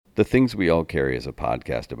The Things We All Carry is a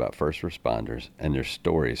podcast about first responders and their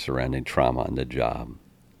stories surrounding trauma on the job.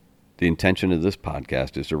 The intention of this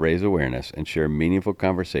podcast is to raise awareness and share meaningful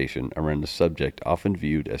conversation around a subject often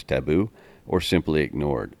viewed as taboo or simply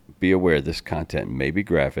ignored. Be aware this content may be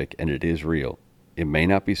graphic and it is real. It may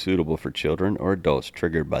not be suitable for children or adults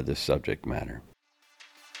triggered by this subject matter.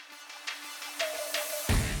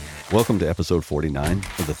 Welcome to episode 49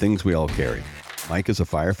 of The Things We All Carry. Mike is a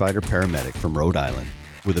firefighter paramedic from Rhode Island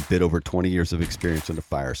with a bit over 20 years of experience in the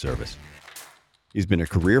fire service. He's been a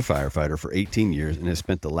career firefighter for 18 years and has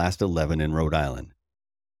spent the last 11 in Rhode Island.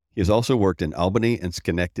 He has also worked in Albany and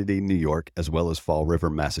Schenectady, New York, as well as Fall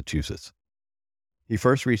River, Massachusetts. He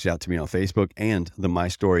first reached out to me on Facebook and the My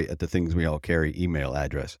Story at the Things We All Carry email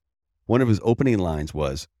address. One of his opening lines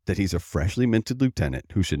was that he's a freshly minted lieutenant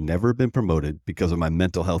who should never have been promoted because of my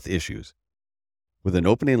mental health issues. With an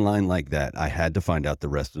opening line like that, I had to find out the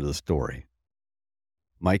rest of the story.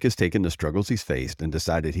 Mike has taken the struggles he's faced and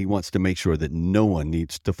decided he wants to make sure that no one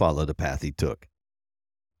needs to follow the path he took.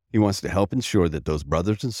 He wants to help ensure that those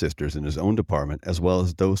brothers and sisters in his own department, as well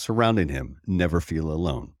as those surrounding him, never feel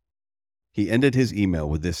alone. He ended his email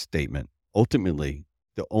with this statement: ultimately,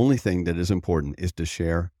 the only thing that is important is to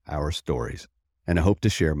share our stories, and I hope to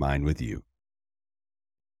share mine with you.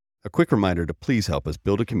 A quick reminder to please help us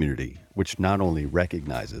build a community which not only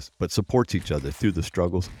recognizes, but supports each other through the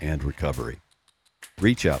struggles and recovery.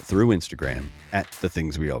 Reach out through Instagram at The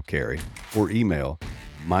Things We All Carry or email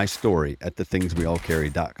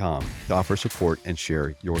mystory@thethingsweallcarry.com to offer support and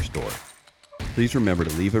share your story. Please remember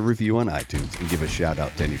to leave a review on iTunes and give a shout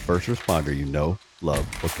out to any first responder you know, love,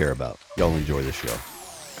 or care about. Y'all enjoy the show.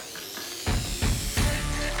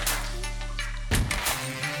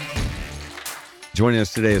 Joining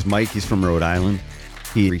us today is Mike. He's from Rhode Island.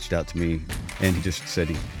 He reached out to me and he just said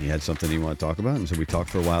he had something he wanted to talk about. And so we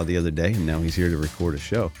talked for a while the other day, and now he's here to record a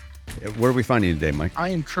show. Where are we finding you today, Mike? I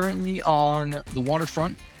am currently on the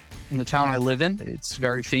waterfront in the town I live in. It's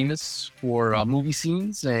very famous for movie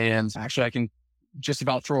scenes, and actually I can just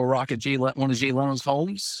about throw a rock at one of Jay Leno's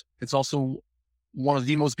homes. It's also one of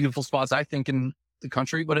the most beautiful spots, I think, in the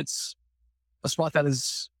country, but it's a spot that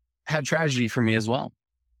has had tragedy for me as well.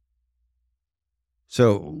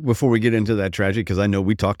 So before we get into that tragedy, because I know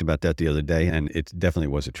we talked about that the other day, and it definitely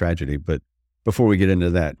was a tragedy, but before we get into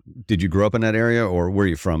that, did you grow up in that area, or where are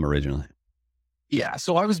you from originally? Yeah,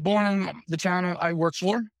 so I was born in the town I work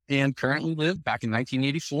for and currently live back in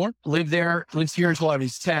 1984. Lived here until I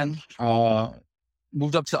was 10.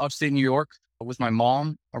 Moved up to upstate New York with my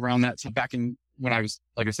mom around that time, back in when I was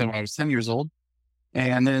 10 years old.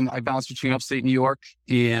 And then I bounced between upstate New York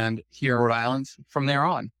and here in Rhode Island from there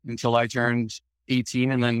on until I turned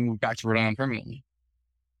 18 and then moved back to Rhode Island permanently.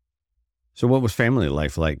 So what was family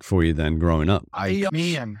life like for you then growing up? It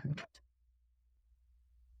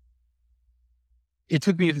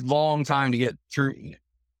took me a long time to get through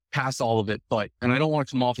past all of it, and I don't want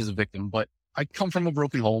to come off as a victim, but I come from a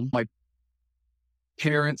broken home. My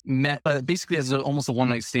parents met basically as almost a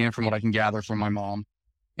one-night stand from what I can gather from my mom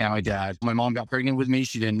and my dad. My mom got pregnant with me.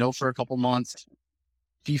 She didn't know for a couple months.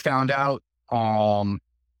 She found out,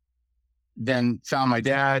 then found my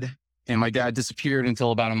dad, and my dad disappeared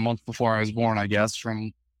until about a month before I was born, I guess,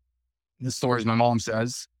 from the stories my mom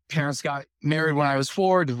says. Parents got married when I was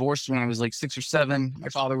 4, divorced when I was like 6 or 7. My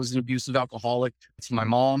father was an abusive alcoholic to my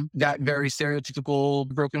mom. That very stereotypical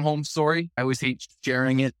broken home story. I always hate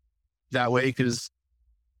sharing it that way because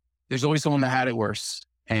there's always someone that had it worse.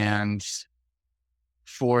 And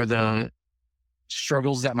for the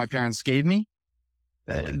struggles that my parents gave me,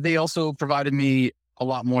 they also provided me a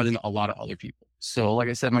lot more than a lot of other people. So like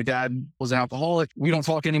I said, my dad was an alcoholic. We don't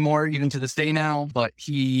talk anymore, even to this day now, but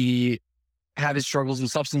he had his struggles with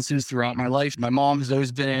substances throughout my life. My mom has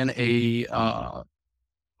always been a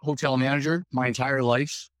hotel manager my entire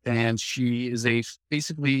life. And she is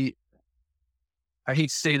basically, I hate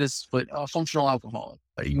to say this, but a functional alcoholic.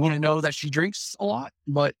 You want to know that she drinks a lot,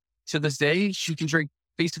 but to this day, she can drink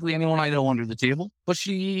basically anyone I know under the table. But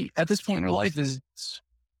she, at this point in her life, is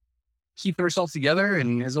keeping herself together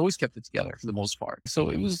and has always kept it together for the most part.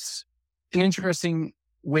 So it was an interesting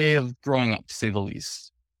way of growing up, to say the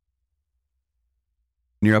least.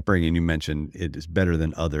 In your upbringing, you mentioned it is better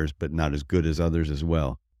than others, but not as good as others as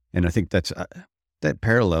well. And I think that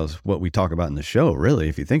parallels what we talk about in the show, really,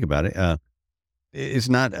 if you think about it. It's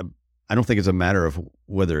not, I don't think it's a matter of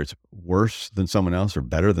whether it's worse than someone else or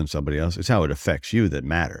better than somebody else. It's how it affects you that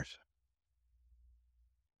matters.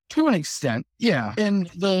 To an extent, yeah. And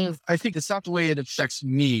I think it's not the way it affects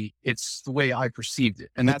me. It's the way I perceived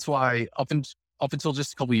it. And that's why up until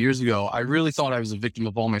just a couple of years ago, I really thought I was a victim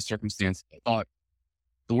of all my circumstances. I thought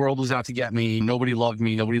The world was out to get me. Nobody loved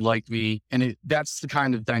me. Nobody liked me. And that's the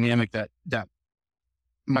kind of dynamic that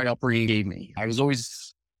my upbringing gave me. I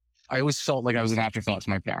always felt like I was an afterthought to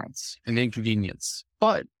my parents, an inconvenience.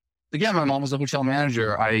 But again, my mom was a hotel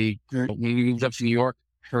manager. When we moved up to New York,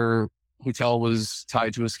 her hotel was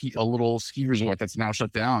tied to a little ski resort that's now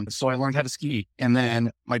shut down. So I learned how to ski. And then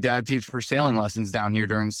my dad paid for sailing lessons down here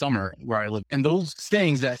during the summer where I lived. And those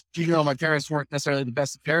things that, my parents weren't necessarily the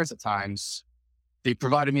best of parents at times, they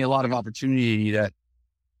provided me a lot of opportunity that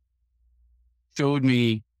showed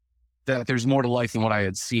me that there's more to life than what I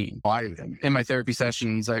had seen. In my therapy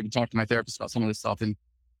sessions, I talked to my therapist about some of this stuff, and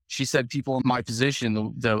she said people in my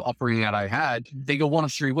position, the upbringing that I had, they go one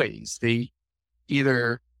of three ways. They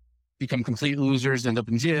either become complete losers, end up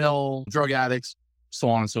in jail, drug addicts,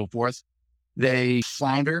 so on and so forth. They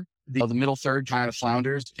flounder. The middle third kind of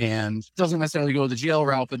flounders and doesn't necessarily go the jail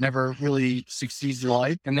route, but never really succeeds in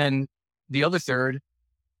life. And then the other third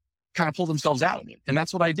kind of pull themselves out of it. And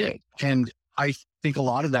that's what I did. And I think a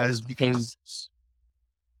lot of that is because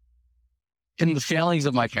in the failings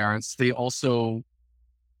of my parents, they also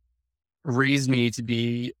raised me to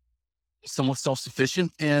be somewhat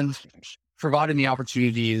self-sufficient and provided me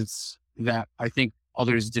opportunities that I think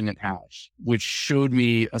others didn't have, which showed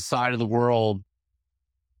me a side of the world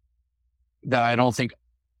that I don't think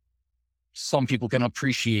some people can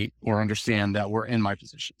appreciate or understand that were in my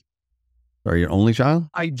position. Are you an only child?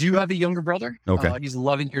 I do have a younger brother. Okay. He's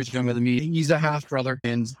 11 years younger than me. He's a half brother.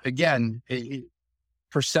 And again,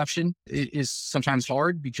 perception is sometimes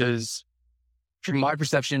hard because from my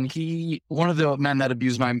perception, one of the men that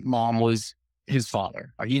abused my mom was his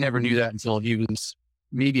father. He never knew that until he was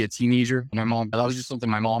maybe a teenager. That was just something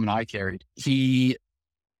my mom and I carried.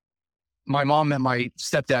 My mom met my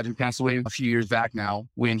stepdad, who passed away a few years back now,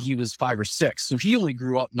 when he was 5 or 6. So he only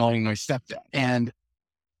grew up knowing my stepdad.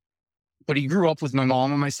 But he grew up with my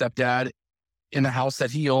mom and my stepdad in a house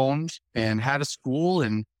that he owned and had a school.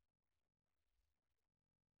 And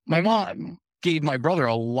my mom gave my brother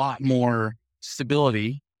a lot more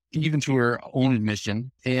stability, even to her own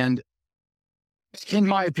admission. And in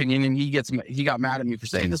my opinion, and he got mad at me for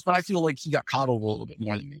saying this, but I feel like he got coddled a little bit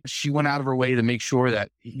more than me. She went out of her way to make sure that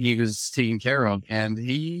he was taken care of, and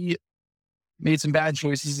he made some bad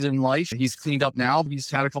choices in life. He's cleaned up now.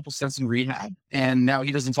 He's had a couple stints in rehab, and now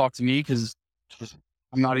he doesn't talk to me because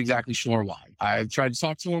I'm not exactly sure why. I've tried to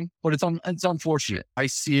talk to him, but it's unfortunate. I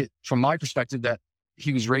see it from my perspective that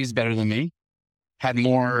he was raised better than me, had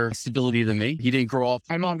more stability than me. He didn't grow up.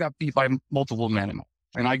 My mom got beat by multiple men,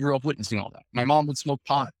 and I grew up witnessing all that. My mom would smoke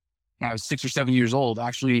pot when I was 6 or 7 years old,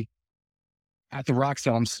 actually at the rocks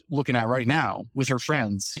that I'm looking at right now with her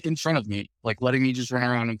friends in front of me, like letting me just run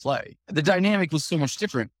around and play. The dynamic was so much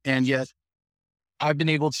different. And yet I've been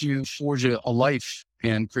able to forge a life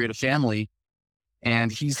and create a family.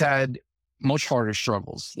 And he's had much harder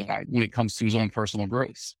struggles when it comes to his own personal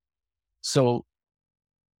growth. So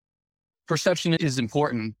perception is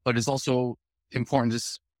important, but it's also important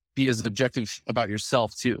to be as objective about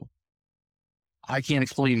yourself too. I can't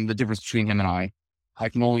explain the difference between him and I. I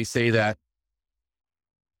can only say that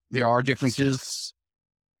there are differences.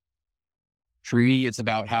 For me, it's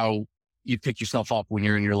about how you pick yourself up when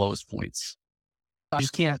you're in your lowest points. I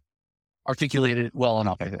just can't articulate it well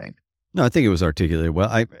enough, I think. No, I think it was articulated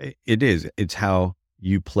well. It is. It's how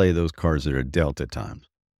you play those cards that are dealt at times.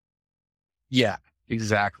 Yeah,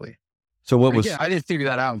 exactly. So what was... I didn't figure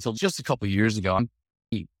that out until just a couple of years ago. I'm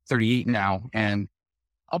 38 now, and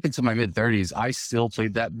up until my mid-30s, I still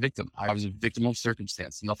played that victim. I was a victim of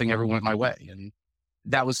circumstance. Nothing ever went my way. And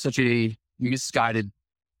that was such a misguided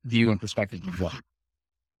view and perspective of life.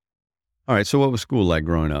 All right. So what was school like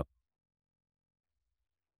growing up?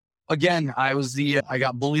 Again, I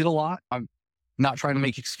got bullied a lot. I'm not trying to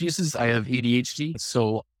make excuses. I have ADHD,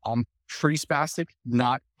 so I'm pretty spastic.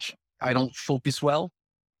 I don't focus well.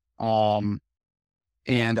 And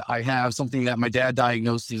I have something that my dad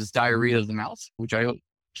diagnosed as diarrhea of the mouth, which I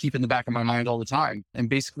keep in the back of my mind all the time. And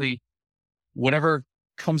basically, whatever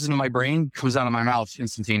comes into my brain comes out of my mouth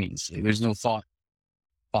instantaneously. There's no thought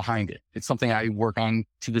behind it. It's something I work on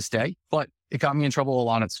to this day, but it got me in trouble a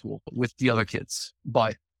lot at school with the other kids.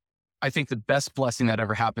 But I think the best blessing that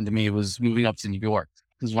ever happened to me was moving up to New York.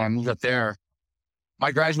 Because when I moved up there,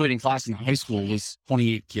 my graduating class in high school was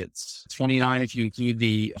 28 kids, 29 if you include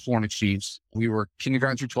the foreign exchange. We were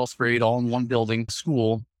kindergarten through 12th grade, all in one building,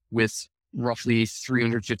 school with roughly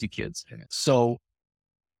 350 kids in it. So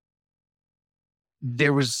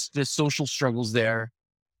there was the social struggles there.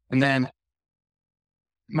 And then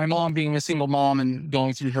my mom being a single mom and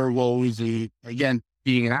going through her woes, and again,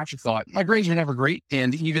 being an afterthought. My grades were never great.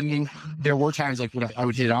 And even there were times like when I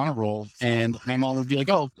would hit honor roll and my mom would be like,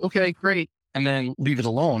 oh, okay, great. And then leave it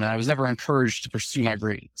alone. And I was never encouraged to pursue my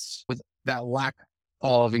grades. With that lack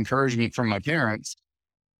of encouragement from my parents,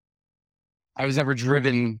 I was never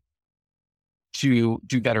driven to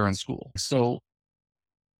do better in school. So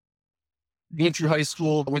went through high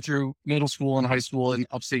school, went through middle school and high school in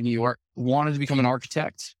upstate New York, wanted to become an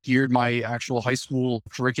architect, geared my actual high school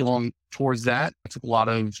curriculum towards that. I took a lot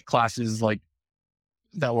of classes like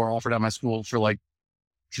that were offered at my school for like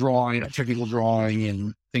drawing, technical drawing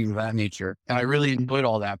and things of that nature. And I really enjoyed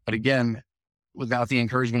all that. But again, without the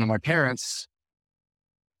encouragement of my parents,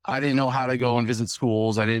 I didn't know how to go and visit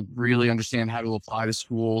schools. I didn't really understand how to apply to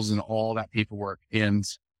schools and all that paperwork. And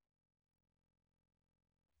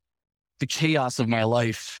the chaos of my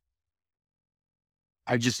life,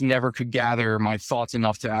 I just never could gather my thoughts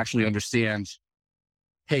enough to actually understand,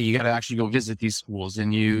 hey, you got to actually go visit these schools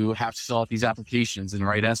and you have to fill out these applications and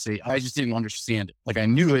write essays. I just didn't understand it. Like I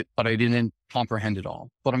knew it, but I didn't comprehend it all.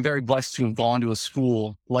 But I'm very blessed to have gone to a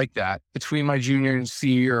school like that. Between my junior and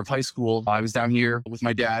senior year of high school, I was down here with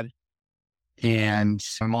my dad and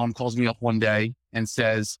my mom calls me up one day and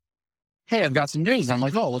says, hey, I've got some news. I'm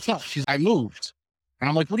like, oh, what's up? I moved. And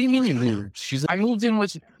I'm like, what do you mean you moved? She's like, I moved in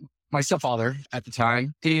with my stepfather at the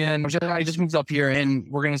time. And I just moved up here and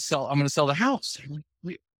I'm going to sell the house.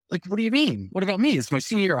 Like, what do you mean? What about me? It's my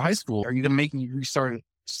senior year of high school. Are you going to make me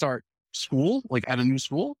start school, like at a new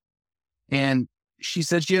school? And she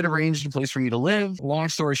said she had arranged a place for me to live. Long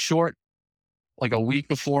story short, like a week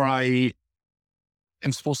before I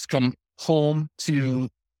am supposed to come home to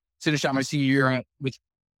finish out my senior year with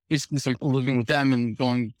basically start living with them and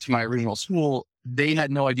going to my original school, they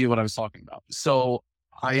had no idea what I was talking about. So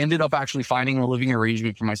I ended up actually finding a living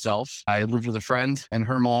arrangement for myself. I lived with a friend and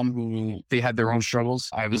her mom who they had their own struggles.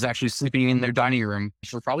 I was actually sleeping in their dining room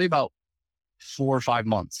for probably about 4 or 5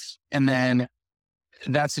 months. And then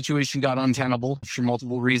that situation got untenable for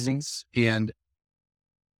multiple reasons. And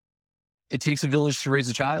it takes a village to raise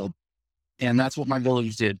a child. And that's what my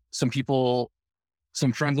village did. Some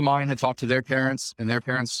friends of mine had talked to their parents and their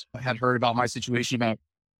parents had heard about my situation about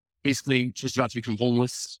basically just about to become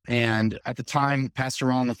homeless. And at the time, Pastor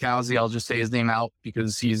Ron Lacalzi, I'll just say his name out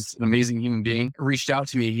because he's an amazing human being, reached out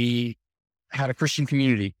to me. He had a Christian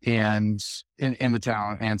community and in the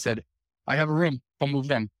town and said, I have a room, come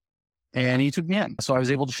move in. And he took me in. So I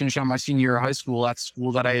was able to finish out my senior year of high school at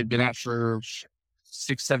school that I had been at for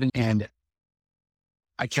 6, 7, and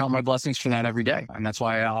I count my blessings for that every day. And that's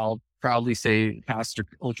why I'll proudly say Pastor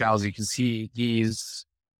Lacalzi, because he's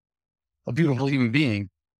a beautiful human being.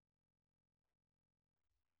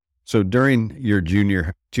 So during your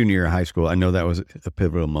junior year of high school, I know that was a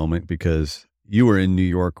pivotal moment because you were in New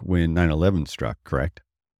York when 9/11 struck, correct?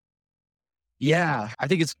 Yeah, I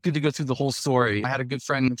think it's good to go through the whole story. I had a good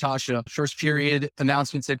friend, Natasha. First period,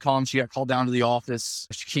 announcements had come. She got called down to the office.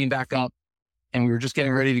 She came back up and we were just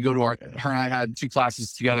getting ready to go to her and I had 2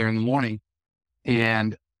 classes together in the morning.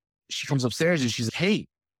 And she comes upstairs and she's like, hey,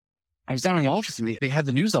 I was down in the office and they had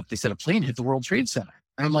the news up. They said a plane hit the World Trade Center.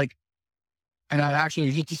 And I'm like, and I actually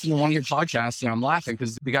just one of your podcasts and I'm laughing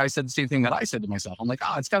because the guy said the same thing that I said to myself. I'm like,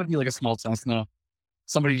 it's got to be like a small Cessna.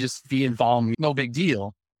 Somebody just involved me. No big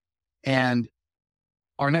deal. And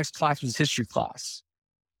our next class was history class.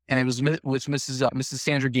 And it was with Mrs.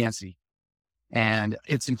 Sandra Gansey. And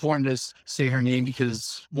it's important to say her name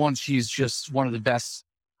because one, she's just one of the best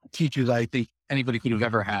teachers I think anybody could have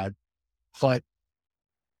ever had. But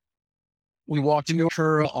we walked into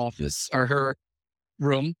her office or her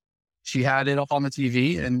room. She had it up on the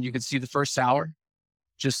TV and you could see the first hour,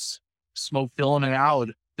 just smoke billowing out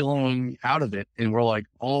of it. And we're like,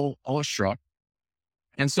 all struck.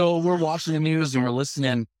 And so we're watching the news and we're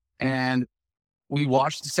listening and we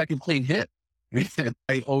watched the second plane hit.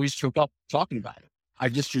 I always choke up talking about it. I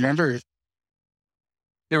just remember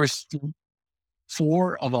there was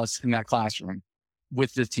 4 of us in that classroom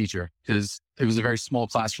with this teacher because it was a very small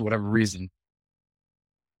class for whatever reason.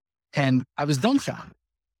 And I was dumbfounded.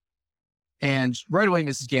 And right away,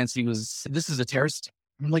 Mrs. Gansey this is a terrorist.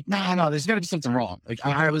 I'm like, no, there's got to be something wrong. Like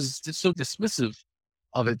I was just so dismissive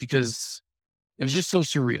of it because it was just so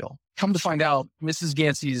surreal. Come to find out, Mrs.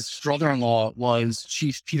 Gansey's brother-in-law was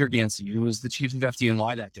Chief Peter Gansey, who was the chief of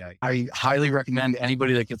FDNY that day. I highly recommend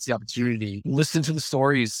anybody that gets the opportunity, listen to the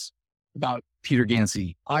stories about Peter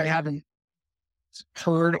Gansey. I haven't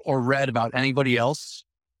heard or read about anybody else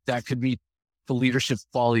that could meet the leadership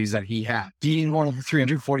qualities that he had. Being one of the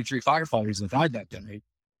 343 firefighters that died that day,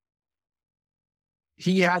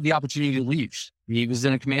 he had the opportunity to leave. He was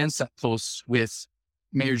in a command post with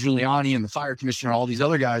Mayor Giuliani and the fire commissioner, all these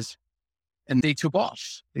other guys. and they took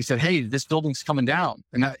off. They said, hey, this building's coming down.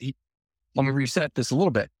 And let me reset this a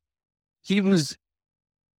little bit. He was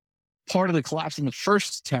part of the collapse in the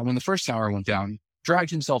first tower, when the first tower went down,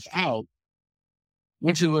 dragged himself out,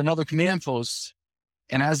 went to another command post.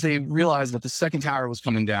 And as they realized that the second tower was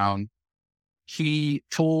coming down, he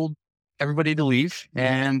told everybody to leave.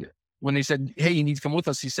 And when they said, hey, you need to come with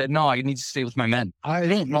us, he said, no, I need to stay with my men. I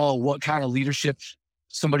don't know what kind of leadership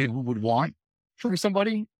somebody would want from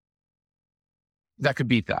somebody that could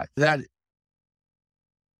beat that.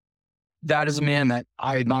 That is a man that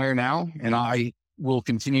I admire now, and I will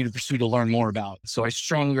continue to pursue to learn more about. So I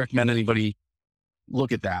strongly recommend anybody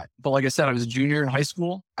look at that. But like I said, I was a junior in high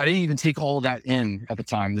school. I didn't even take all of that in at the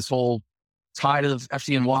time. This whole tide of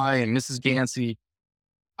FDNY and Mrs. Gansey,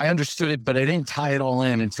 I understood it, but I didn't tie it all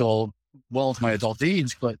in until well into my adult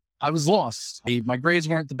age. But I was lost. My grades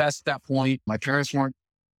weren't the best at that point. My parents weren't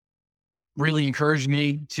really encouraging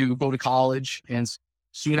me to go to college. And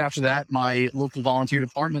soon after that, my local volunteer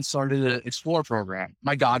department started an Explore program.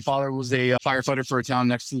 My godfather was a firefighter for a town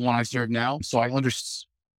next to the one I serve now. So I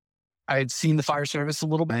had seen the fire service a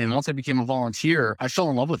little bit. And once I became a volunteer, I fell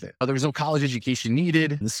in love with it. There was no college education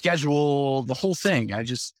needed, the schedule, the whole thing.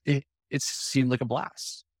 It seemed like a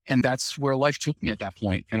blast. And that's where life took me at that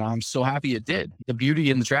point. And I'm so happy it did. The beauty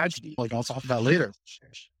and the tragedy, like I'll talk about later.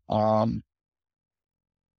 9/11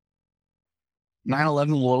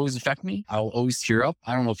 will always affect me. I'll always tear up.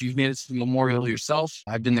 I don't know if you've made it to the memorial yourself.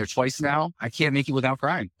 I've been there twice now. I can't make it without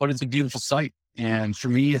crying, but it's a beautiful sight. And for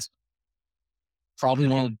me, it's probably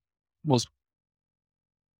one of the most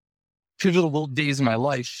pivotal days of my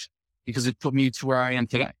life because it put me to where I am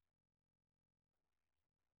today.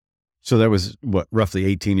 So that was roughly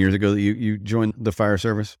 18 years ago that you joined the fire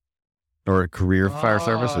service or a career fire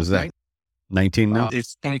service? Is that 19 now?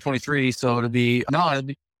 It's 2023. So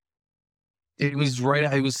it was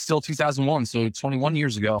still 2001. So 21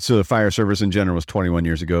 years ago. So the fire service in general was 21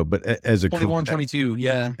 years ago, but as a 22.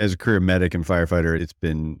 Yeah. As a career medic and firefighter, it's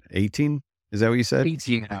been 18. Is that what you said?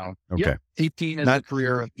 18 now. Okay. Yep. 18 as a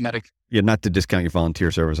career medic. Yeah. Not to discount your volunteer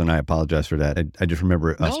service. And I apologize for that. I just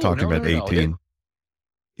remember us talking about 18.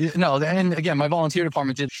 No. And again, my volunteer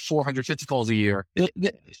department did 450 calls a year.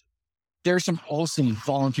 There's some awesome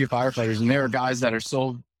volunteer firefighters, and there are guys that are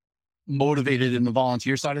so motivated in the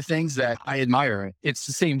volunteer side of things that I admire it. It's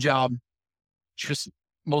the same job, just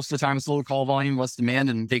most of the time it's lower call volume, less demand,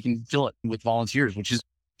 and they can fill it with volunteers, which is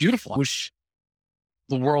beautiful. I wish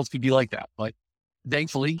the world could be like that, but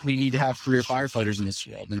thankfully we need to have career firefighters in this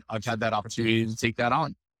field, and I've had that opportunity to take that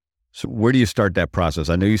on. So where do you start that process?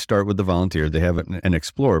 I know you start with the volunteer. They have an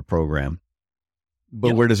Explorer program,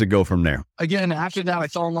 but where does it go from there? Again, after that, I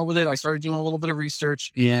fell in love with it. I started doing a little bit of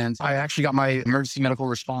research, and I actually got my first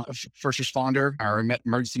responder or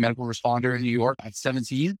emergency medical responder in New York at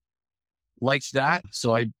 17. Liked that.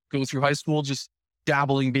 So I go through high school, just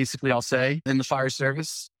dabbling, basically, I'll say, in the fire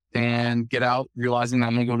service, and get out realizing that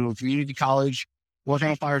I'm going to go to a community college, work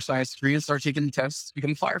on a fire science degree, and start taking the tests to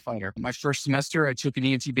become a firefighter. My first semester, I took an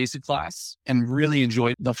EMT basic class and really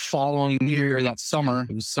enjoyed it. The following year, that summer,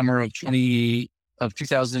 it was summer of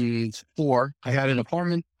 2004, I had an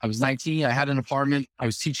apartment. I was 19. I had an apartment. I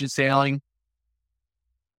was teaching sailing.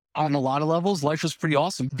 On a lot of levels, life was pretty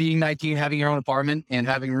awesome. Being 19, having your own apartment, and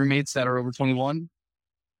having roommates that are over 21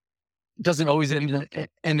 doesn't always end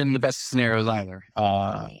in the best scenarios either.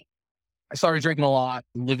 I started drinking a lot,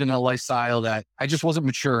 living a lifestyle that I just wasn't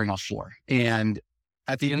mature enough for. And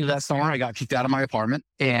at the end of that summer, I got kicked out of my apartment.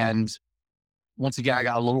 And once again, I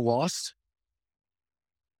got a little lost.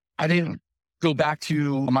 I didn't go back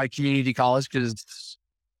to my community college because,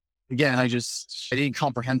 again, I didn't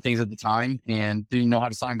comprehend things at the time and didn't know how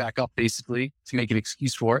to sign back up, basically, to make an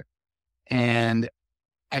excuse for it. And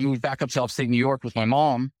I moved back up to upstate New York with my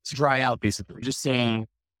mom to dry out, basically, just saying,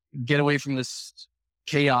 get away from this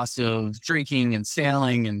chaos of drinking and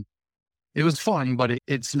sailing. And it was fun, but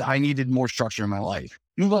I needed more structure in my life.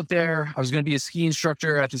 Move up there. I was going to be a ski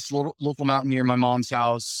instructor at this local mountain near my mom's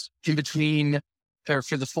house. In between,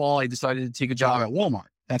 for the fall, I decided to take a job at Walmart.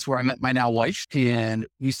 That's where I met my now wife, and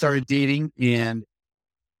we started dating. And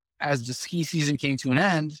as the ski season came to an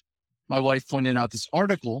end, my wife pointed out this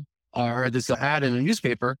article or this ad in a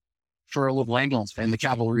newspaper for a local ambulance in the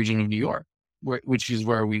capital region of New York, which is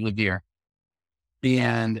where we lived here.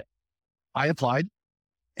 And I applied,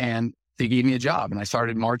 and they gave me a job, and I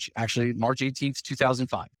started March 18th,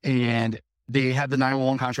 2005. And they had the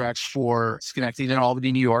 911 contracts for Schenectady and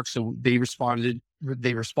Albany, New York. So they respond with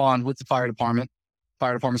the fire department.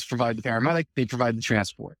 Fire departments provide the paramedic. They provide the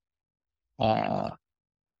transport.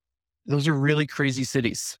 Those are really crazy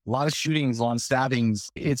cities. A lot of shootings, a lot of stabbings.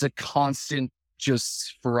 It's a constant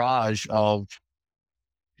just barrage of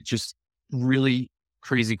just really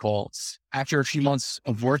crazy calls. After a few months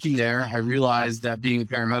of working there, I realized that being a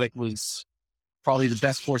paramedic was probably the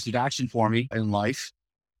best course of action for me in life.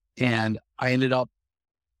 And I ended up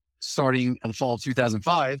starting in the fall of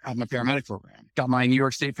 2005 at my paramedic program. Got my New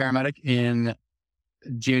York State paramedic in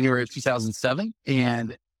January of 2007.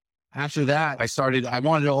 And after that, my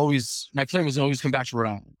plan was to always come back to Rhode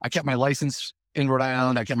Island. I kept my license in Rhode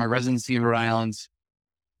Island. I kept my residency in Rhode Island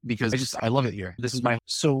because I love it here.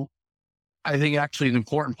 So I think actually an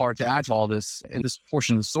important part to add to all this, and this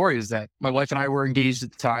portion of the story, is that my wife and I were engaged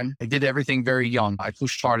at the time. I did everything very young. I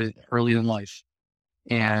pushed hard early in life.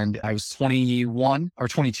 And I was 21 or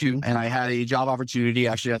 22, and I had a job opportunity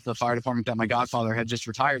actually at the fire department that my godfather had just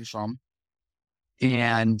retired from.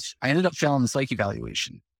 And I ended up failing the psych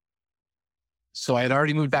evaluation. So I had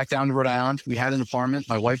already moved back down to Rhode Island. We had an apartment.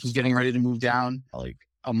 My wife was getting ready to move down like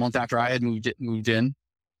a month after I had moved in.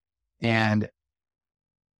 And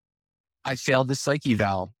I failed the psych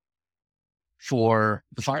eval for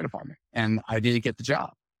the fire department, and I didn't get the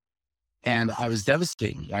job. And I was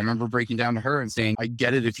devastated. I remember breaking down to her and saying, I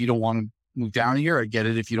get it if you don't want to move down here. I get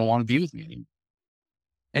it if you don't want to be with me anymore.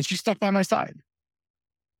 And she stuck by my side.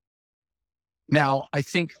 Now, I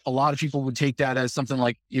think a lot of people would take that as something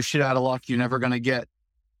like, you're shit out of luck. You're never going to get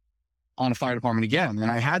on a fire department again.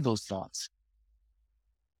 And I had those thoughts.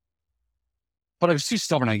 But I was too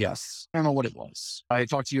stubborn, I guess. I don't know what it was. I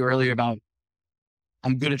talked to you earlier about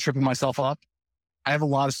I'm good at tripping myself up. I have a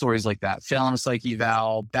lot of stories like that. Failing a psych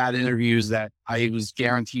eval, bad interviews that I was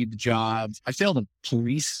guaranteed the job. I failed a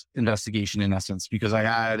police investigation in essence because I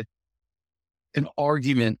had an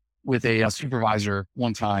argument with a supervisor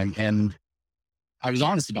one time and I was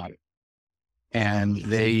honest about it. And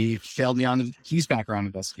they failed me on the police background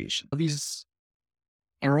investigation. These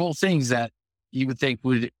are all things that you would think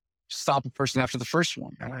would stop a person after the first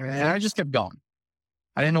one. And I just kept going.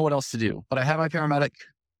 I didn't know what else to do, but I had my paramedic.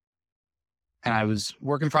 And I was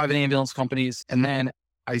working private ambulance companies. And then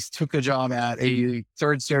I took a job at a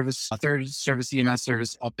third service EMS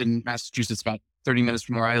service up in Massachusetts, about 30 minutes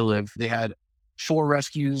from where I live. They had 4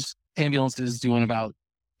 rescues, ambulances doing about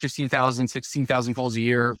 15,000, 16,000 calls a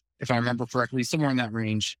year, if I remember correctly, somewhere in that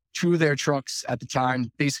range. 2 of their trucks at the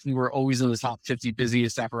time basically were always in the top 50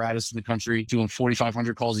 busiest apparatus in the country, doing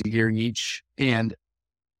 4,500 calls a year each. And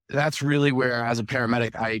that's really where, as a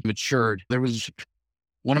paramedic, I matured. There was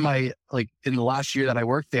one of my, in the last year that I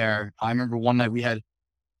worked there, I remember one night we had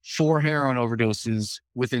 4 heroin overdoses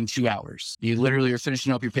within 2 hours. You literally are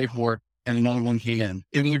finishing up your paperwork and another one came in.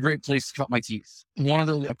 It was a great place to cut my teeth. One of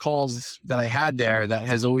the calls that I had there that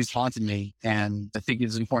has always haunted me, and I think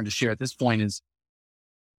it's important to share at this point, is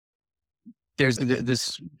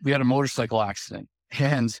we had a motorcycle accident,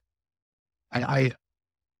 and I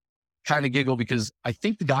kind of giggle because I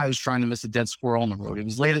think the guy was trying to miss a dead squirrel on the road. It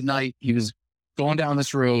was late at night. He was going down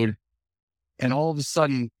this road, and all of a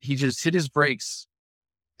sudden he just hit his brakes,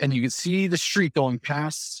 and you could see the street going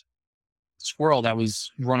past the squirrel that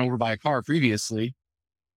was run over by a car previously.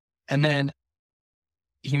 And then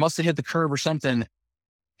he must have hit the curb or something,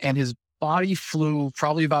 and his body flew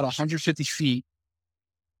probably about 150 feet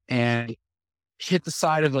and hit the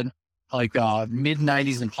side of a mid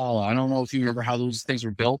 90s Impala. I don't know if you remember how those things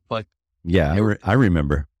were built, but yeah, I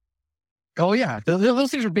remember. Oh yeah.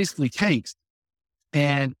 Those things were basically tanks.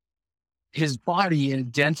 And his body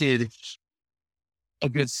indented a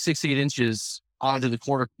good 6-8 inches onto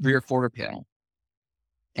the rear quarter panel.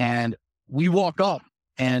 And we walk up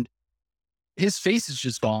and his face is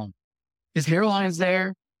just gone. His hairline's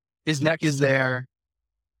there. His neck is there.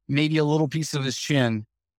 Maybe a little piece of his chin,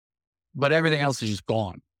 but everything else is just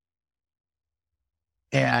gone.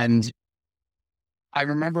 And I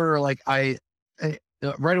remember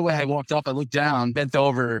right away I walked up, I looked down, bent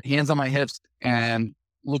over, hands on my hips, and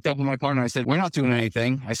looked up at my partner. I said, we're not doing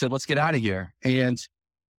anything. I said, let's get out of here. And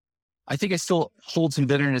I think I still hold some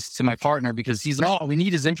bitterness to my partner because he's like, oh, we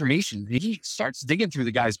need his information. He starts digging through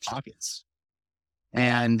the guy's pockets.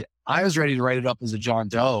 And I was ready to write it up as a John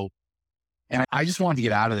Doe. And I just wanted to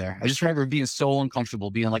get out of there. I just remember being so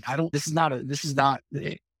uncomfortable, being like,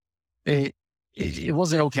 it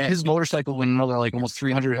wasn't okay. His motorcycle went another almost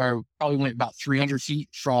 300, or probably went about 300 feet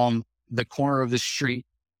from the corner of the street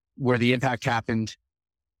where the impact happened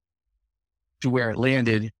to where it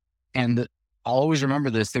landed. And I'll always remember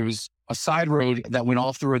this. There was a side road that went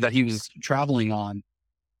off the road that he was traveling on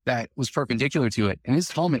that was perpendicular to it. And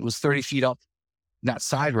his helmet was 30 feet up that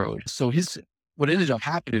side road. So what ended up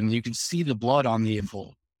happening, you could see the blood on the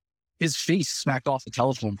pole. His face smacked off the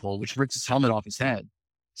telephone pole, which ripped his helmet off his head,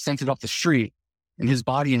 sent it up the street, and his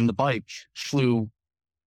body and the bike flew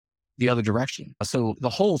the other direction. So the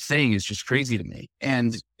whole thing is just crazy to me.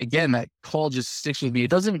 And again, that call just sticks with me. It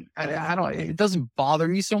doesn't bother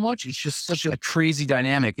me so much. It's just such a crazy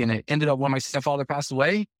dynamic. And it ended up when my stepfather passed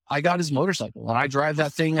away, I got his motorcycle and I drive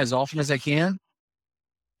that thing as often as I can.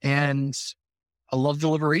 And I love the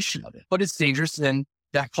liberation of it, but it's dangerous. And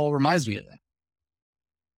that call reminds me of that.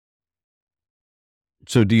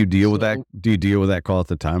 So do you deal with that? Do you deal with that call at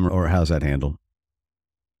the time, or how's that handled?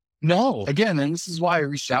 No, again, and this is why I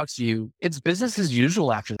reached out to you. It's business as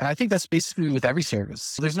usual after that. And I think that's basically with every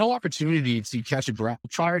service. There's no opportunity to catch a breath.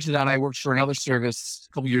 Prior to that, I worked for another service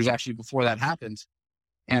a couple years actually before that happened.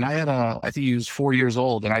 And I had I think he was 4 years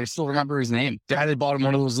old, and I still remember his name. Dad had bought him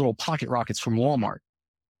one of those little pocket rockets from Walmart.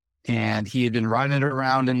 And he had been riding it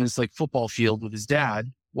around in this like football field with his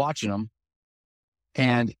dad, watching him.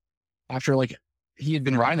 And after he had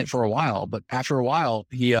been riding it for a while, but after a while,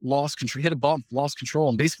 he lost control, hit a bump, lost control,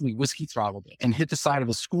 and basically whiskey throttled it and hit the side of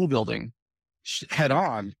a school building head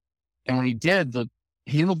on. And when he did, the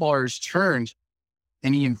handlebars turned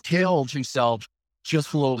and he impaled himself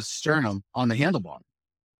just below the sternum on the handlebar.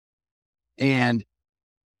 And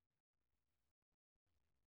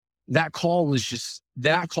that call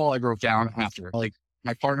I broke down after. Like,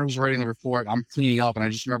 my partner was writing the report, I'm cleaning up, and I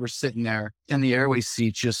just remember sitting there in the airway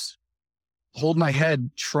seat, just hold my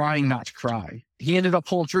head, trying not to cry. He ended up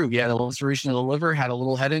pulling through. He had a laceration of the liver, had a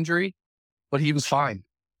little head injury, but he was fine.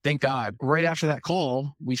 Thank God. Right after that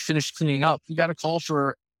call, we finished cleaning up. We got a call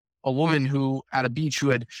for a woman who at a beach who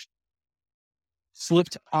had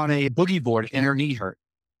slipped on a boogie board and her knee hurt.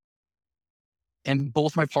 And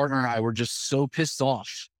both my partner and I were just so pissed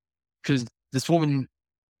off because this woman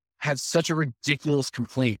had such a ridiculous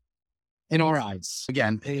complaint in our eyes.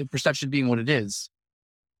 Again, perception being what it is.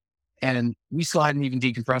 And we still hadn't even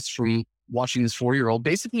decompressed from watching this 4-year-old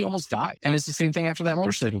basically almost die. And it's the same thing after that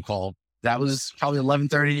motorcycle call. That was probably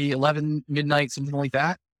 11 midnight, something like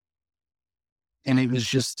that. And it was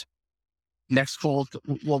just next call.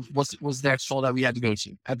 Well, what was the next call that we had to go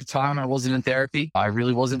to? At the time, I wasn't in therapy. I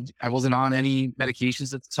wasn't on any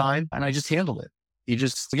medications at the time. And I just handled it.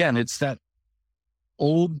 It's that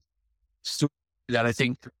old story that I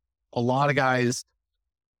think a lot of guys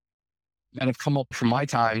that have come up from my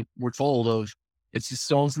time were told of. It's just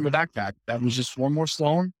stones in the backpack. That was just one more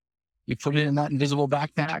stone. You put it in that invisible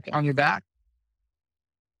backpack on your back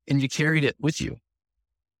and you carried it with you.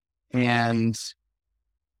 And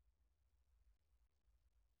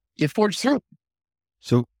you forged through.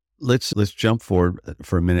 So let's jump forward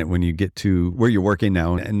for a minute when you get to where you're working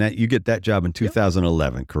now, and that you get that job in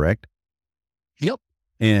 2011, correct? Yep.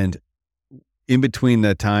 And in between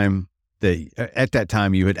that time, at that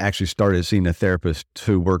time, you had actually started seeing a therapist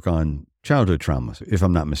to work on childhood traumas, if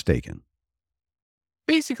I'm not mistaken.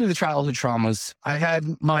 Basically, the childhood traumas. I had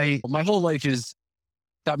my whole life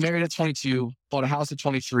got married at 22, bought a house at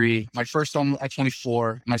 23, my first son at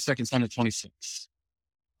 24, my second son at 26.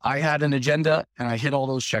 I had an agenda and I hit all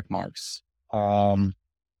those check marks. Never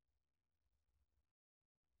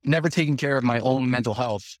taking care of my own mental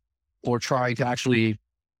health or trying to actually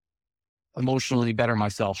emotionally better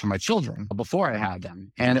myself for my children before I had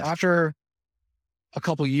them. And after a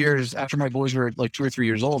couple of years, after my boys were like 2 or 3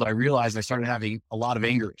 years old, I realized I started having a lot of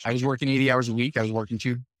anger. I was working 80 hours a week. I was working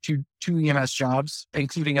two EMS jobs,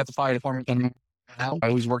 including at the fire department. And now I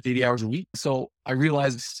always worked 80 hours a week. So I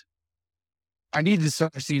realized I needed to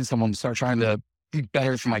start seeing someone start trying to be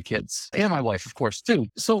better for my kids and my wife, of course, too.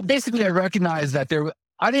 So basically, I recognized that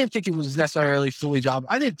I didn't think it was necessarily fully job.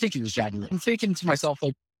 I didn't think it was genuine. I'm thinking to myself,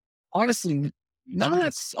 like, honestly, none of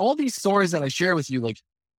that's all these stories that I share with you, like,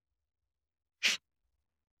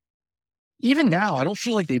 even now, I don't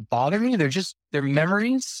feel like they bother me. They're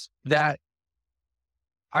memories that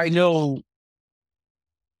I know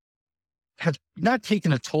have not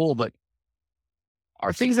taken a toll, but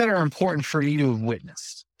are things that are important for me to have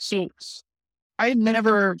witnessed. So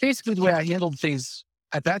basically the way I handled things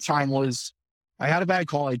at that time was I had a bad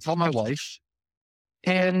call. I'd tell my wife,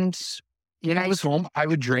 and when I was home, I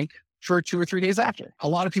would drink for 2 or 3 days after. A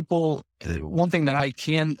lot of people, one thing that I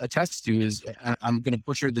can attest to is, I'm going to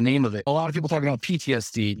butcher the name of it. A lot of people talk about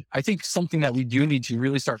PTSD. I think something that we do need to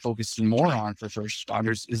really start focusing more on for first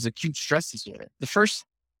responders is acute stress disorder. The first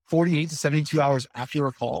 48 to 72 hours after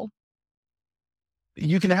a call,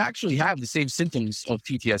 you can actually have the same symptoms of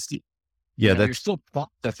PTSD. Yeah, you're still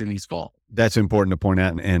processing these calls. That's important to point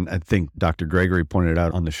out. And I think Dr. Gregory pointed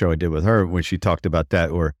out on the show I did with her when she talked about that,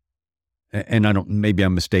 and maybe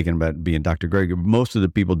I'm mistaken about being Dr. Gregory. Most of the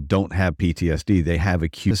people don't have PTSD. They have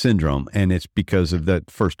acute syndrome. And it's because of that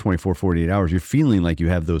first 24, 48 hours, you're feeling like you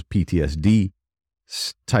have those PTSD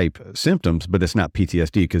type symptoms, but it's not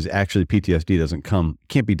PTSD because actually PTSD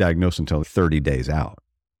can't be diagnosed until 30 days out.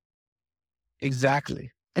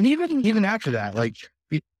 Exactly. And even after that, like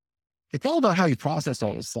it's all about how you process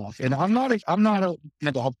all this stuff. And I'm not a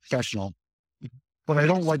mental health professional, but I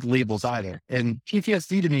don't like labels either. And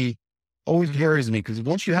PTSD to me always worries me because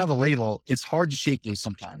once you have a label, it's hard to shake those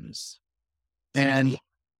sometimes. And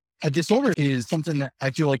a disorder is something that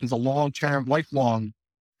I feel like is a long-term, lifelong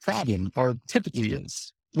problem, or typically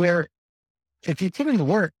is, where if you put in the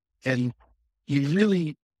work and you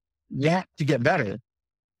really want to get better,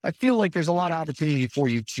 I feel like there's a lot of opportunity for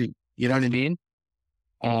you too. You know what I mean?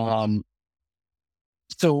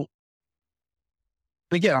 So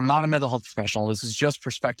again, I'm not a mental health professional. This is just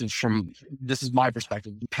this is my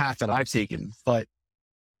perspective, the path that I've taken. But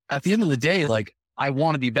at the end of the day, like I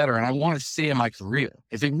want to be better and I want to stay in my career.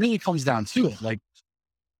 If it really comes down to it, like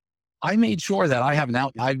I made sure that I have an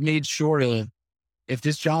out. I've made sure to, if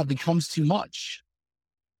this job becomes too much,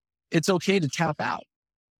 it's okay to tap out.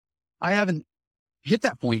 I haven't hit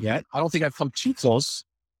that point yet. I don't think I've come too close,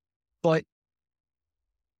 but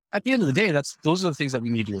at the end of the day, those are the things that we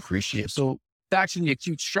need to appreciate. So back to the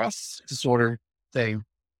acute stress disorder thing,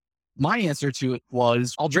 my answer to it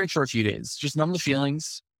was I'll drink for a few days, just numb the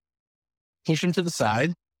feelings, push them to the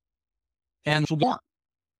side, and move on.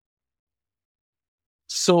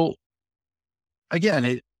 So again,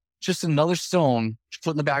 it just another stone to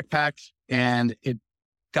put in the backpack, and it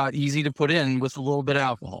got easy to put in with a little bit of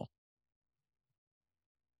alcohol.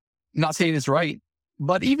 I'm not saying it's right,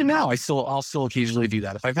 but even now I'll still occasionally do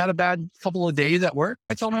that. If I've had a bad couple of days at work,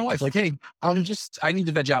 I tell my wife like, hey, I need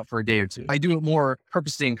to veg out for a day or two. I do it more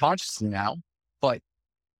purposely and consciously now,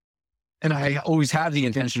 and I always have the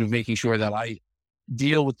intention of making sure that I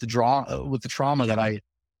deal with the trauma that I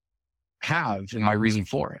have and my reason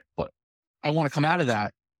for it. But I want to come out of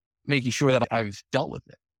that, making sure that I've dealt with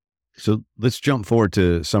it. So let's jump forward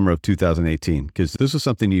to summer of 2018, because this is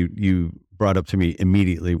something you brought up to me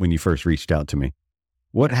immediately when you first reached out to me.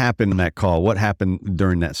 What happened in that call? What happened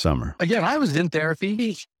during that summer? Again, I was in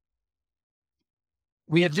therapy.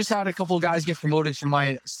 We had just had a couple of guys get promoted from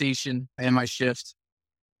my station and my shift.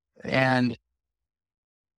 And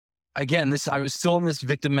again, I was still in this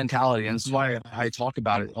victim mentality. And this is why I talk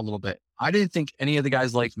about it a little bit. I didn't think any of the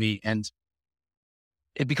guys liked me, and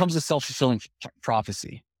it becomes a self-fulfilling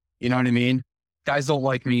prophecy. You know what I mean? Guys don't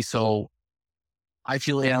like me, so I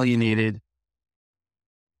feel alienated.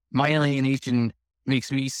 My alienation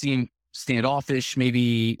makes me seem standoffish,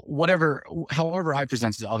 maybe however I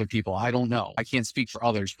present it to other people. I don't know. I can't speak for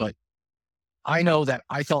others, but I know that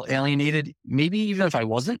I felt alienated, maybe even if I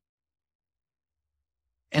wasn't.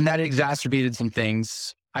 And that exacerbated some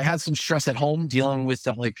things. I had some stress at home dealing with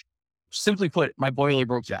stuff, like, simply put, my boiler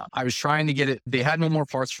broke down. I was trying to get it. They had no more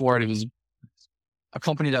parts for it. It was a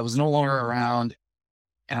company that was no longer around,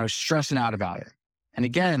 and I was stressing out about it. And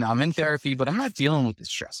again, I'm in therapy, but I'm not dealing with the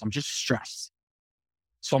stress. I'm just stressed.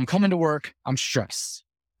 So I'm coming to work. I'm stressed.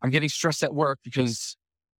 I'm getting stressed at work because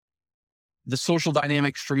the social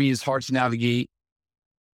dynamic for me is hard to navigate.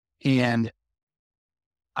 And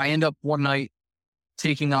I end up one night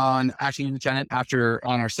taking on acting lieutenant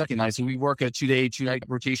on our second night. So we work a 2-night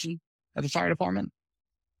rotation at the fire department.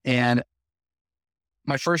 And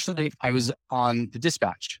my first night, I was on the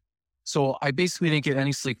dispatch. So I basically didn't get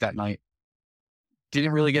any sleep that night.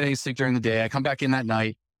 Didn't really get any sleep during the day. I come back in that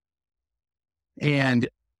night and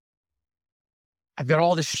I've got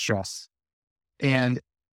all this stress. And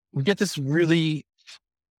we get this really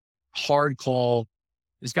hard call.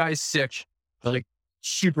 This guy is sick, like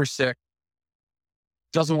super sick.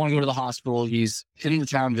 Doesn't want to go to the hospital. He's in the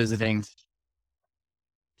town visiting.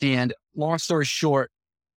 And long story short,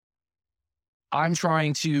 I'm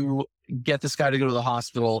trying to get this guy to go to the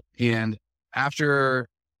hospital. And after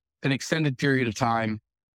an extended period of time,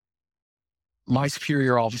 my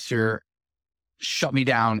superior officer shut me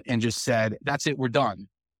down and just said, that's it, we're done.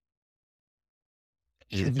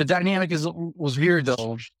 The dynamic was weird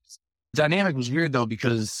though.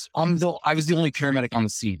 Because I was the only paramedic on the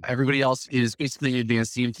scene. Everybody else is basically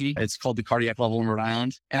advanced CMT. It's called the cardiac level in Rhode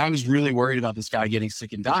Island. And I was really worried about this guy getting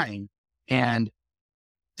sick and dying. And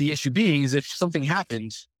the issue being is if something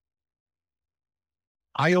happened,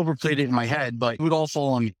 I overplayed it in my head, but it would all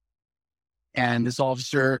fall on me. And this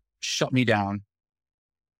officer shut me down.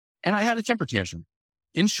 And I had a temper tantrum.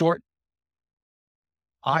 In short,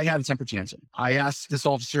 I had a temper tantrum. I asked this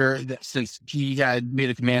officer that since he had made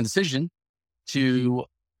a command decision to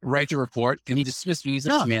write the report, and he dismissed me. He said,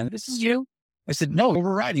 "No, man, this is you." I said, "No,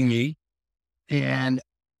 overriding me." And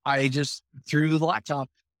I just threw the laptop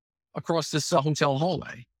across this hotel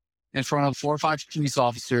hallway in front of 4 or 5 police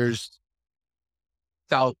officers.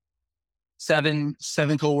 about seven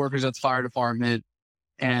coworkers at the fire department,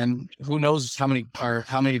 and who knows how many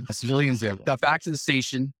civilians there. Got back to the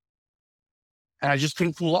station, and I just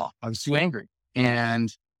couldn't cool off. I was too angry,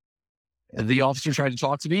 and the officer tried to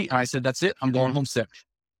talk to me, and I said, "That's it. I'm going home sick."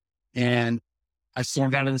 And I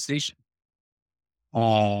stormed out of the station.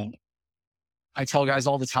 I tell guys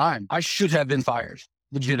all the time, I should have been fired.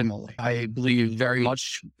 Legitimately. I believe very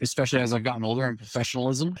much, especially as I've gotten older, in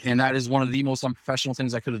professionalism. And that is one of the most unprofessional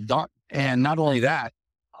things I could have done. And not only that,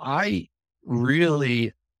 I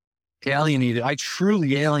truly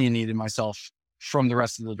alienated myself from the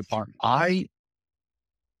rest of the department. I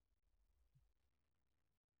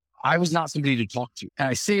was not somebody to talk to. And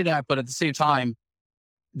I say that, but at the same time,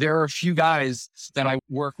 there are a few guys that I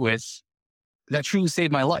work with that truly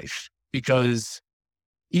saved my life, because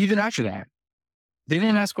even after that, they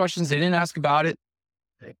didn't ask questions. They didn't ask about it.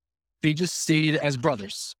 They just stayed as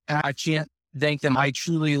brothers. And I can't thank them. I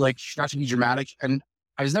truly, not to be dramatic, and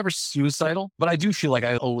I was never suicidal, but I do feel like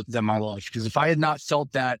I owe them my life, because if I had not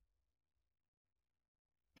felt that,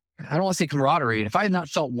 I don't want to say camaraderie, if I had not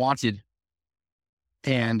felt wanted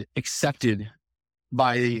and accepted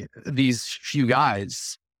by these few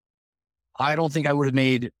guys, I think I would have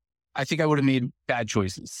made bad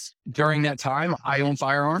choices. During that time, I own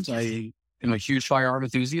firearms. I am a huge firearm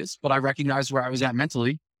enthusiast, but I recognized where I was at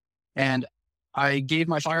mentally, and I gave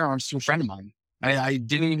my firearms to a friend of mine. I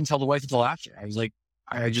didn't even tell the wife until after.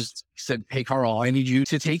 I just said, "Hey, Carl, I need you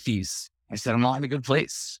to take these." I said, "I'm not in a good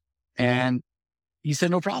place." And he said,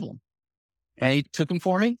 "No problem." And he took them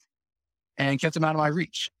for me and kept them out of my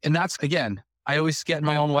reach. And that's, again, I always get in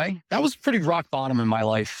my own way. That was pretty rock bottom in my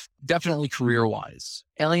life, definitely career-wise.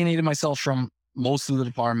 Alienated myself from most of the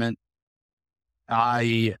department.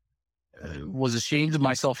 I was ashamed of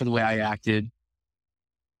myself for the way I acted.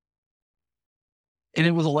 And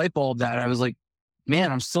it was a light bulb that I was like,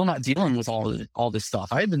 man, I'm still not dealing with all this stuff.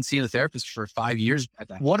 I had been seeing a therapist for 5 years at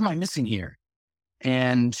that. What am I missing here?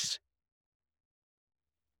 And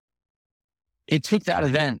it took that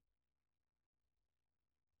event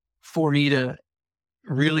for me to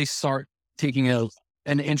really start taking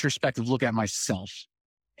an introspective look at myself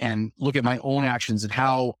and look at my own actions and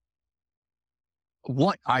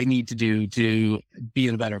what I need to do to be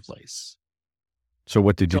in a better place. So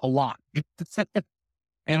what did you? A lot.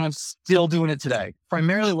 And I'm still doing it today.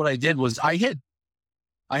 Primarily what I did was I hid.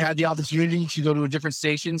 I had the opportunity to go to a different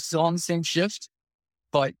station, still on the same shift,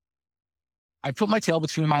 but I put my tail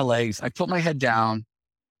between my legs. I put my head down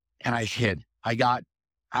and I hid. I got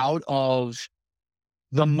out of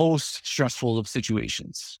the most stressful of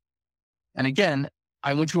situations. And again,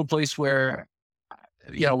 I went to a place where,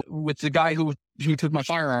 with the guy who took my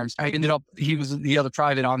firearms, he was the other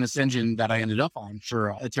private on this engine that I ended up on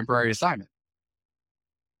for a temporary assignment.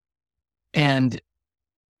 And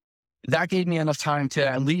that gave me enough time to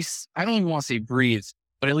at least, I don't even want to say breathe,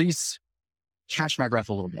 but at least catch my breath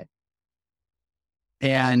a little bit.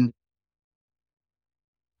 And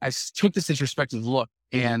I took this introspective look,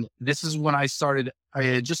 and this is when I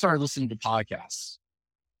had just started listening to podcasts,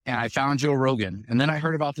 and I found Joe Rogan. And then I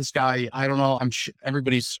heard about this guy. I don't know. I'm sure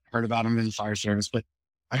everybody's heard about him in the fire service, but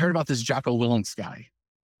I heard about this Jocko Willink guy,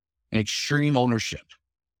 an extreme ownership.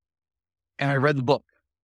 And I read the book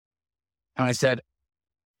and I said,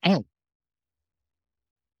 "Oh,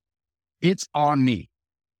 it's on me.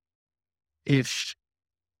 If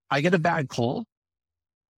I get a bad call,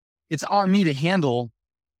 it's on me to handle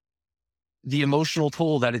the emotional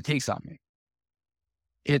toll that it takes on me.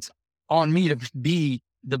 It's on me to be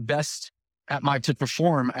the best to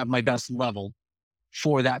perform at my best level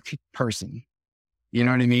for that person." You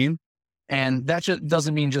know what I mean? And that just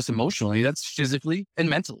doesn't mean just emotionally, that's physically and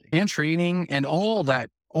mentally and training and all of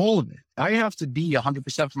it. I have to be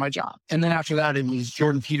 100% for my job. And then after that, it was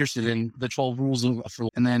Jordan Peterson and the 12 rules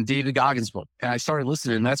and then David Goggins' book. And I started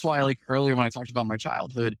listening. And that's why, earlier when I talked about my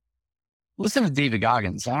childhood, listen to David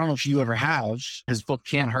Goggins. I don't know if you ever have. His book,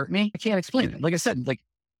 Can't Hurt Me. I can't explain it. Like I said,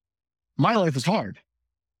 my life was hard.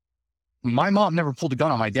 My mom never pulled a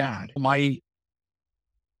gun on my dad. My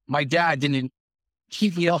dad didn't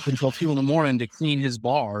keep me up until 2 a.m. to clean his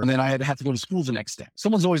bar. And then I had to go to school the next day.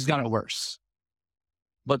 Someone's always got it worse.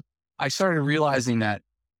 But I started realizing that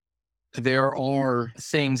there are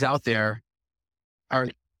things out there.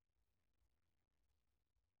 I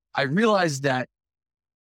realized that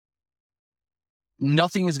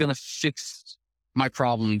nothing is going to fix my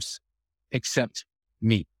problems except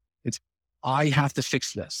me. I have to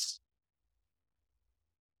fix this.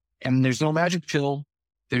 And there's no magic pill.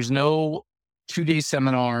 There's no 2-day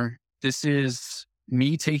seminar. This is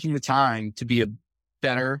me taking the time to be a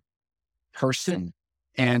better person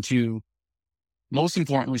and to most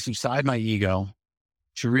importantly, subside my ego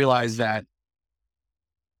to realize that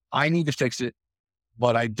I need to fix it,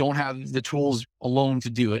 but I don't have the tools alone to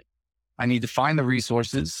do it. I need to find the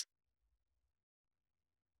resources,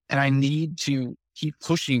 and I need to keep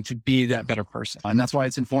pushing to be that better person. And that's why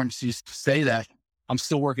it's important to say that I'm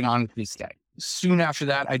still working on it this day. Soon after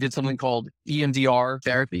that, I did something called EMDR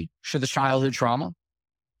therapy for the childhood trauma.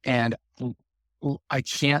 And I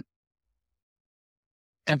can't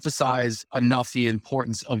emphasize enough the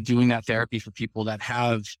importance of doing that therapy for people that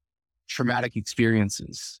have traumatic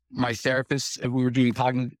experiences. My therapist, we were doing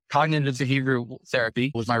cognitive behavioral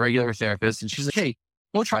therapy with my regular therapist, and she's like, hey,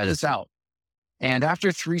 go try this out. And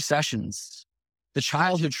after 3 sessions, the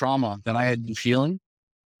childhood trauma that I had been feeling,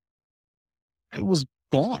 it was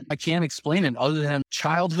gone. I can't explain it other than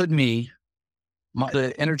childhood me,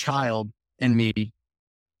 the inner child in me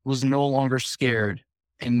was no longer scared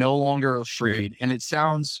and no longer afraid. And it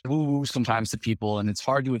sounds woo-woo sometimes to people, and it's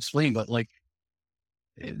hard to explain, but like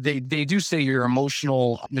they do say your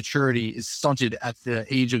emotional maturity is stunted at the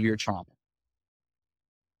age of your trauma.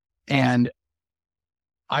 And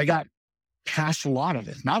I got past a lot of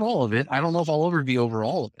it, not all of it. I don't know if I'll ever be over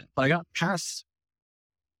all of it, but I got past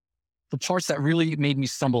the parts that really made me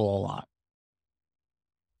stumble a lot,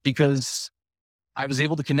 because I was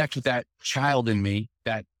able to connect with that child in me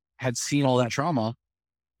that had seen all that trauma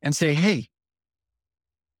and say, hey,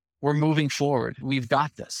 we're moving forward. We've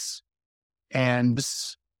got this. And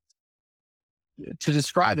to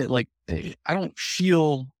describe it, like, I don't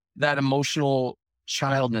feel that emotional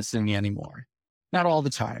childness in me anymore. Not all the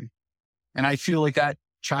time. And I feel like that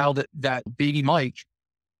child, that baby Mike,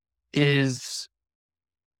 is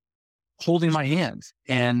holding my hand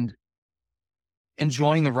and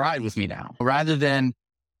enjoying the ride with me now, rather than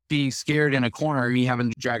being scared in a corner and me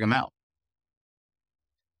having to drag him out.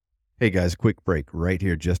 Hey guys, quick break right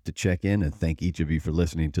here just to check in and thank each of you for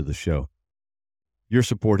listening to the show. Your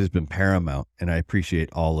support has been paramount, and I appreciate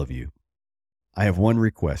all of you. I have one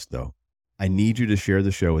request though. I need you to share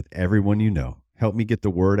the show with everyone you know. Help me get the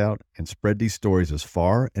word out and spread these stories as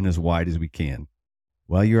far and as wide as we can.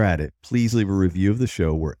 While you're at it, please leave a review of the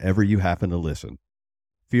show wherever you happen to listen.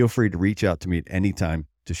 Feel free to reach out to me at any time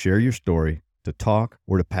to share your story, to talk,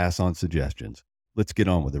 or to pass on suggestions. Let's get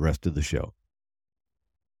on with the rest of the show.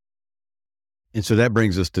 And so that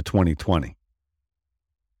brings us to 2020.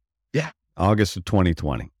 Yeah. August of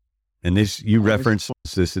 2020. And this, you referenced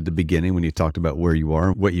this at the beginning when you talked about where you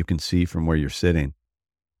are, what you can see from where you're sitting.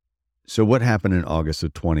 So what happened in August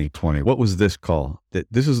of 2020? What was this call?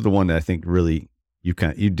 This is the one that I think really you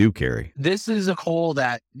do carry. This is a call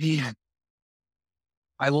that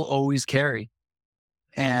I will always carry.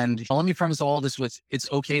 And let me premise all this with,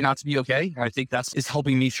 it's okay not to be okay. I think is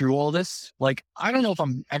helping me through all this. Like, I don't know if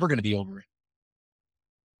I'm ever going to be over it,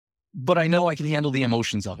 but I know I can handle the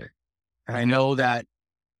emotions of it. And I know that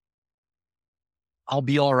I'll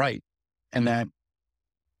be all right. And that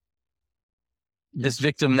this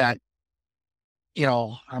victim that,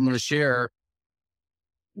 I'm going to share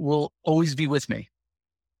will always be with me.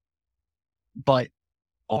 But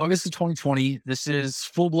August of 2020, this is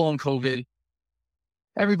full-blown COVID.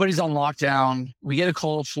 Everybody's on lockdown. We get a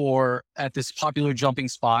call at this popular jumping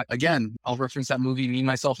spot. Again, I'll reference that movie, Me,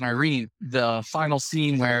 Myself, and Irene. The final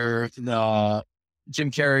scene where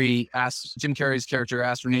Jim Carrey's character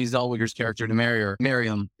asked Renee Zellweger's character to marry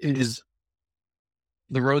him is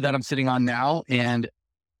the road that I'm sitting on now, and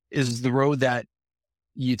is the road that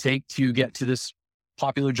you take to get to this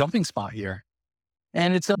popular jumping spot here.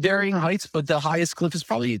 And it's varying heights, but the highest cliff is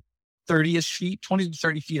probably 30-ish feet, 20 to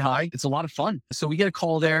 30 feet high. It's a lot of fun. So we get a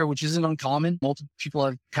call there, which isn't uncommon. Multiple people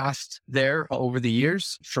have passed there over the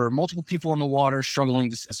years for multiple people in the water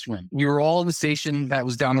struggling to swim. We were all in the station that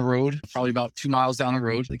was down the road, probably about 2 miles down the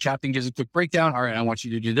road. The captain gives a quick breakdown. All right, I want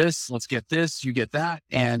you to do this. Let's get this. You get that.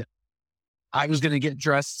 And I was going to get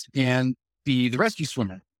dressed and be the rescue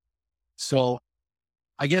swimmer. So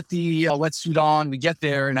I get the wetsuit on. We get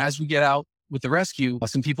there. And as we get out with the rescue,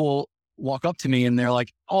 some people walk up to me and they're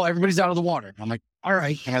like, oh, everybody's out of the water. I'm like, all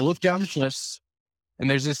right. And I look down the cliffs and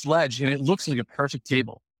there's this ledge and it looks like a perfect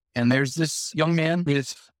table. And there's this young man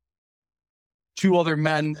with 2 other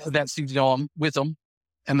men that seem to know him with him.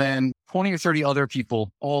 And then 20 or 30 other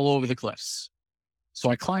people all over the cliffs.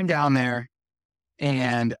 So I climb down there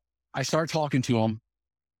and I start talking to him.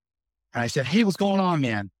 And I said, hey, what's going on,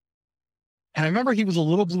 man? And I remember he was a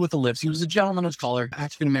little blue at the lips. He was a gentleman of color,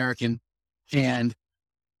 African-American. And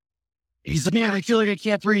he's like, man, I feel like I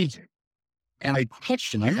can't breathe. And I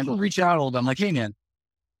touched him. I remember reaching out a little bit. I'm like, hey, man,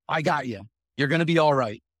 I got you. You're going to be all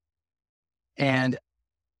right. And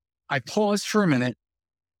I paused for a minute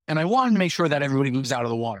and I wanted to make sure that everybody moves out of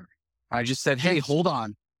the water. I just said, hey, hold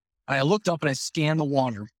on. And I looked up and I scanned the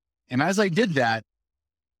water. And as I did that,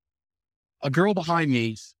 a girl behind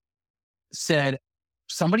me said,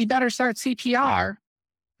 somebody better start CPR.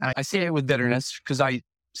 And I say it with bitterness because I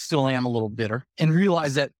still am a little bitter, and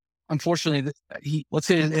realize that unfortunately let's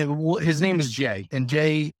say his name is Jay, and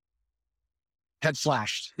Jay had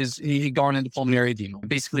flashed. He had gone into pulmonary edema.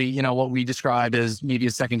 Basically, what we describe as maybe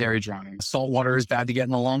a secondary drowning. Salt water is bad to get in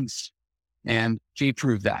the lungs. And Jay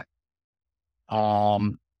proved that.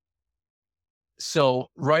 So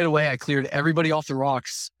right away, I cleared everybody off the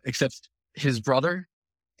rocks except his brother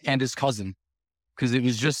and his cousin, because it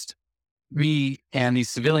was just me and these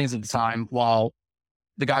civilians at the time while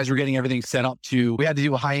the guys were getting everything set up we had to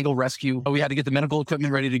do a high angle rescue. We had to get the medical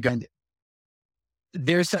equipment ready to go.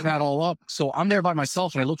 They're setting that all up. So I'm there by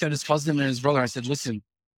myself, and I looked at his cousin and his brother. I said, listen,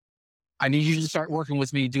 I need you to start working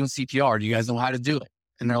with me doing CPR. Do you guys know how to do it?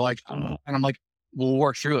 And they're like, oh. And I'm like, we'll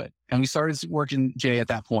work through it. And we started working Jay at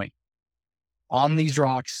that point on these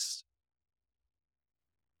rocks,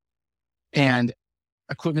 and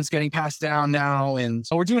equipment's getting passed down now. And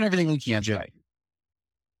so we're doing everything we can, Jay.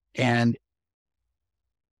 And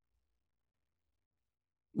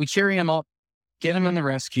we carry him up, get him in the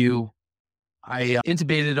rescue. I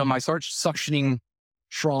intubated him. I start suctioning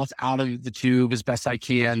froth out of the tube as best I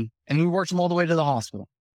can. And we worked him all the way to the hospital.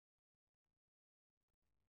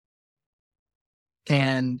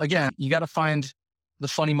 And again, you got to find the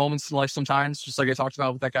funny moments in life sometimes, just like I talked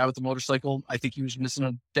about with that guy with the motorcycle. I think he was missing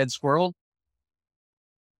a dead squirrel.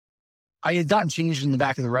 I had gotten changed in the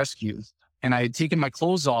back of the rescue, and I had taken my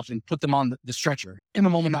clothes off and put them on the stretcher. In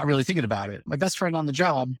the moment, not really thinking about it. My best friend on the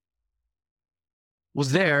job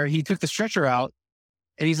was there. He took the stretcher out,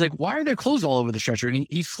 and he's like, why are there clothes all over the stretcher? And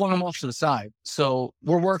he flung them off to the side. So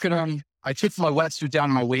we're working on, I took my wetsuit down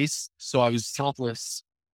to my waist, so I was topless,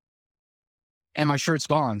 and my shirt's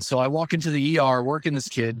gone. So I walk into the ER working this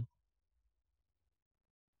kid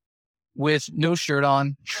with no shirt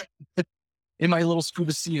on in my little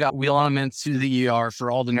scuba suit, wheeling him into the ER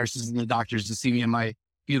for all the nurses and the doctors to see me in my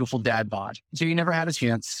beautiful dad bod. So you never had a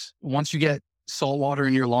chance. Once you get salt water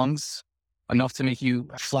in your lungs, enough to make you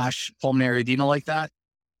flash pulmonary edema like that,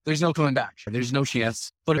 there's no coming back. There's no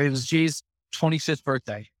chance. But it was Jay's 25th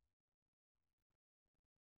birthday.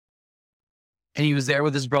 And he was there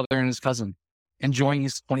with his brother and his cousin, enjoying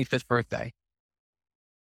his 25th birthday.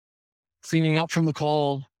 Cleaning up from the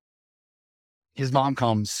call, his mom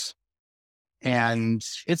comes, and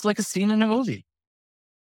it's like a scene in a movie.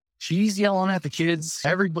 She's yelling at the kids.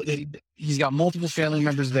 Everybody, he's got multiple family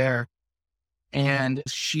members there, and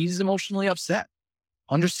she's emotionally upset.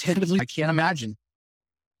 Understandably, I can't imagine.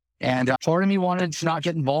 And part of me wanted to not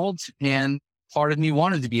get involved, and part of me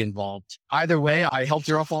wanted to be involved. Either way, I helped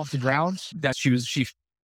her up off the ground. She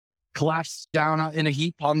collapsed down in a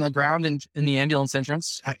heap on the ground in the ambulance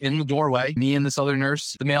entrance in the doorway. Me and this other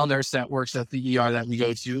nurse, the male nurse that works at the ER that we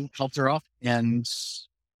go to, helped her up. And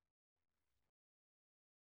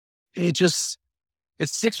it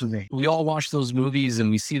sticks with me. We all watch those movies and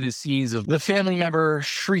we see the scenes of the family member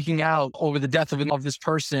shrieking out over the death of this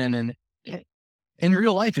person. And in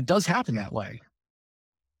real life, it does happen that way.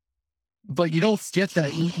 But you don't get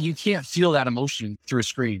that. You can't feel that emotion through a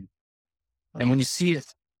screen. And when you see it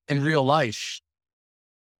in real life,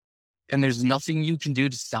 and there's nothing you can do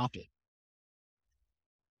to stop it.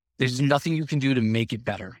 There's nothing you can do to make it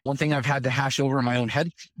better. One thing I've had to hash over in my own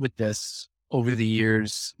head with this over the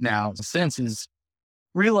years now since is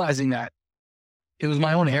realizing that it was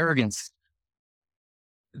my own arrogance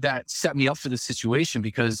that set me up for this situation,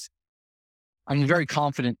 because I'm a very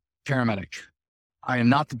confident paramedic. I am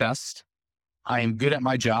not the best. I am good at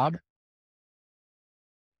my job.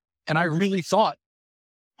 And I really thought,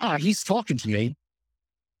 he's talking to me.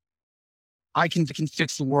 I can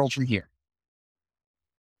fix the world from here.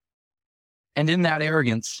 And in that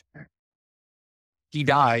arrogance, he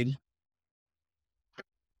died.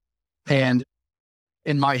 And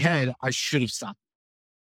in my head, I should have stopped.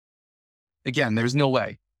 Again, there's no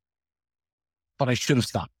way. But I should have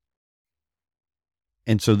stopped.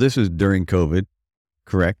 And so this is during COVID,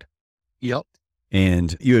 correct? Yep.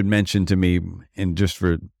 And you had mentioned to me, and just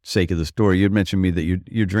for sake of the story, you had mentioned to me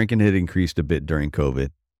that your drinking had increased a bit during COVID,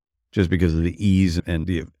 just because of the ease and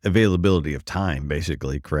the availability of time,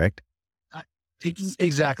 basically, correct?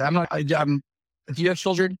 Exactly. Do you have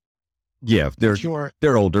children? Yeah,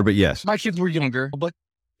 they're older, but yes. My kids were younger, but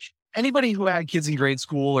anybody who had kids in grade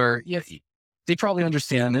school they probably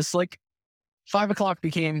understand this. Like 5 o'clock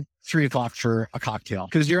became 3 o'clock for a cocktail,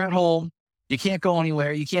 because you're at home. You can't go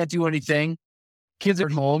anywhere. You can't do anything. Kids are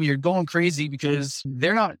at home. You're going crazy because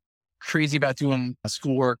they're not crazy about doing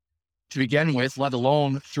schoolwork. to begin with, let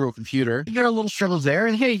alone through a computer. There are little struggles there.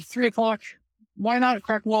 And hey, 3:00, why not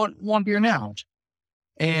crack one beer now?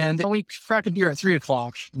 And then we crack a beer at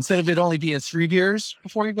 3:00 instead of it only being 3 beers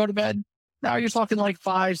before you go to bed. Now you're talking like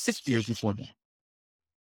 5, 6 beers before bed.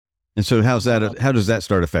 And so how does that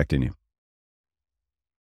start affecting you?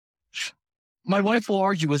 My wife will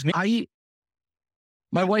argue with me.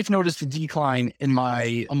 My wife noticed a decline in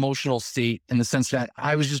my emotional state in the sense that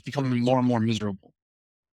I was just becoming more and more miserable.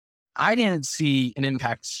 I didn't see an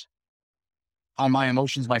impact on my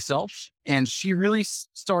emotions myself. And she really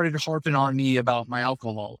started harping on me about my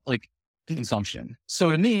alcohol, like consumption.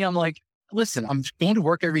 So to me, I'm like, listen, I'm going to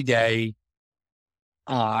work every day.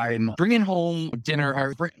 I'm bringing home dinner,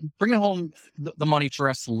 or bringing home the money for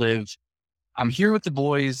us to live. I'm here with the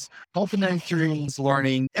boys, helping them through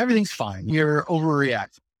learning. Everything's fine. You're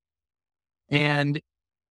overreacting. And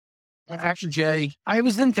after Jay, I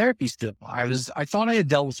was in therapy still. I thought I had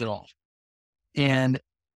dealt with it all. And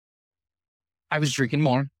I was drinking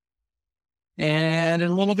more and a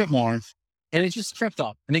little bit more. And it just crept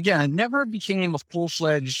up. And again, it never became a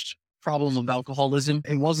full-fledged problem of alcoholism.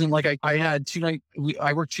 It wasn't like I had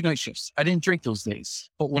I worked 2 night shifts. I didn't drink those days.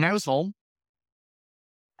 But when I was home,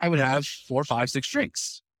 I would have 4, 5, 6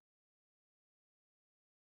 drinks.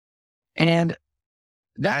 And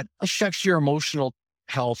that affects your emotional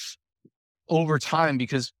health over time,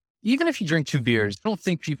 because even if you drink 2 beers, I don't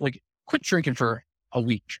think people quit drinking for a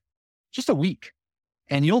week, just a week.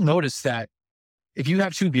 And you'll notice that if you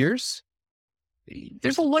have 2 beers,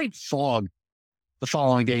 there's a light fog the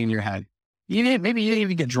following day in your head. Maybe you didn't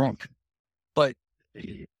even get drunk, but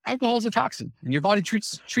alcohol is a toxin and your body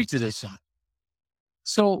treats it as such.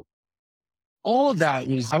 So all of that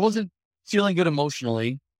was, I wasn't feeling good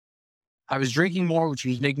emotionally. I was drinking more, which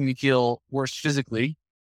was making me feel worse physically,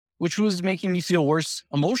 which was making me feel worse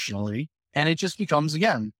emotionally. And it just becomes,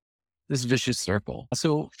 again, this vicious circle.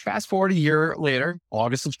 So fast forward a year later,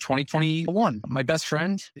 August of 2021, my best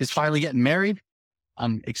friend is finally getting married.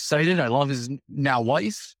 I'm excited. I love his now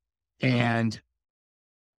wife. And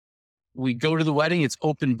we go to the wedding. It's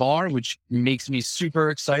open bar, which makes me super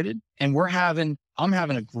excited. And I'm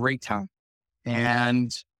having a great time.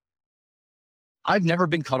 And I've never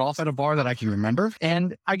been cut off at a bar that I can remember.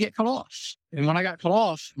 And I get cut off. And when I got cut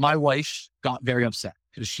off, my wife got very upset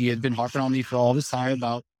because she had been harping on me for all this time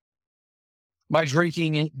about my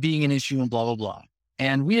drinking being an issue and blah, blah, blah.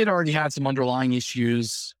 And we had already had some underlying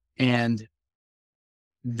issues. And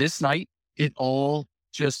this night, it all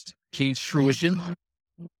just came to fruition.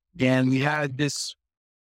 And we had this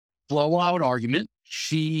blowout argument.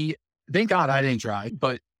 Thank God I didn't drive,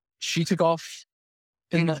 but she took off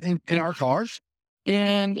in our cars.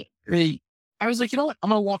 And I was like, you know what? I'm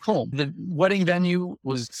going to walk home. The wedding venue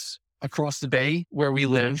was across the bay where we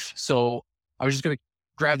live. So I was just going to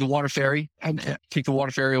grab the water ferry and take the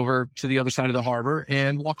water ferry over to the other side of the harbor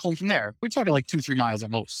and walk home from there. We're talking like 2-3 miles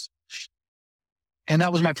at most. And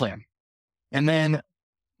that was my plan. And then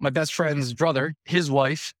my best friend's brother, his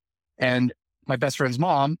wife, and my best friend's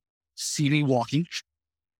mom see me walking.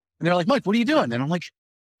 And they're like, Mike, what are you doing? And I'm like,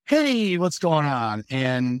 hey, what's going on?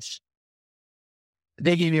 And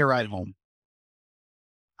they gave me a ride home.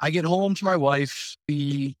 I get home to my wife.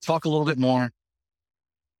 We talk a little bit more.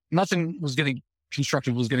 Nothing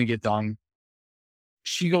constructive was going to get done.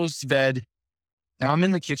 She goes to bed and I'm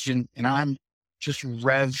in the kitchen and I'm just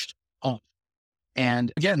revved up.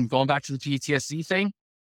 And again, going back to the PTSD thing,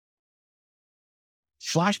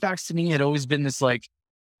 flashbacks to me had always been this like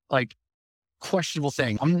questionable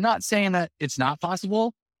thing. I'm not saying that it's not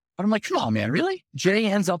possible, but I'm like, come on, man, really? Jay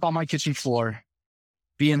ends up on my kitchen floor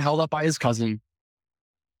being held up by his cousin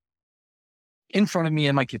in front of me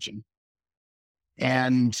in my kitchen.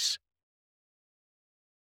 And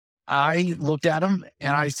I looked at him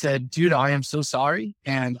and I said, dude, I am so sorry.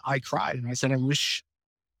 And I cried. And I said, I wish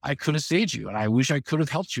I could have saved you. And I wish I could have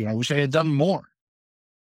helped you. And I wish I had done more.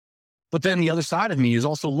 But then the other side of me is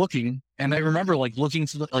also looking. And I remember looking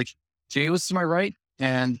to Jay was to my right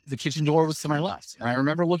and the kitchen door was to my left. And I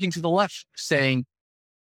remember looking to the left saying,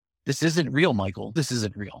 this isn't real, Michael. This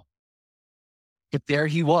isn't real. But there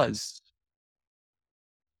he was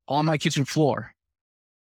on my kitchen floor.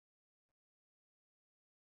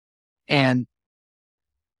 And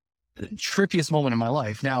the trippiest moment in my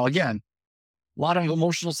life. Now, again, a lot of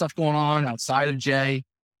emotional stuff going on outside of Jay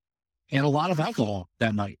and a lot of alcohol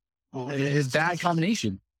that night. It's a bad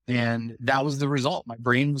combination. And that was the result. My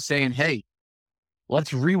brain was saying, hey,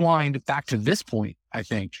 let's rewind back to this point. I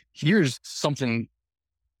think here's something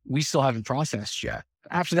we still haven't processed yet.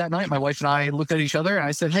 After that night, my wife and I looked at each other and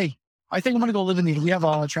I said, hey, I think I'm going to go live we have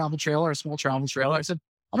a travel trailer, a small travel trailer. I said,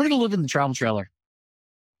 I'm going to go live in the travel trailer.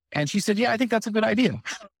 And she said, yeah, I think that's a good idea.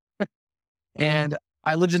 And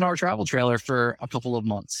I lived in our travel trailer for a couple of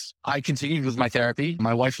months. I continued with my therapy.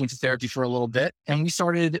 My wife went to therapy for a little bit, and we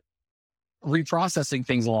started reprocessing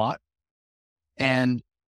things a lot. And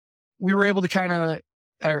we were able to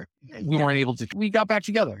we weren't able to, we got back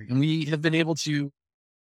together, and we have been able to,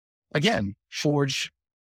 again, forge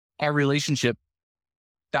our relationship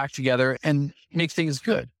back together and make things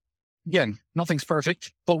good. Again, nothing's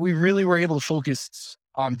perfect, but we really were able to focus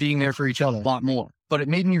on being there for each other a lot more. But it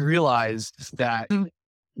made me realize that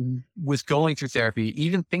with going through therapy,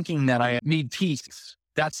 even thinking that I made peace,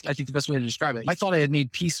 that's, I think, the best way to describe it. I thought I had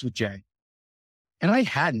made peace with Jay, and I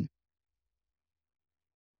hadn't.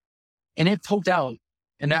 And it poked out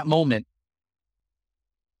in that moment.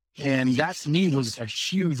 And that to me was a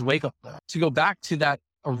huge wake up call. To go back to that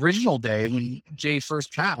original day when Jay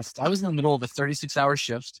first passed, I was in the middle of a 36-hour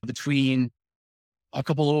shift between a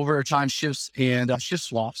couple of overtime shifts and shift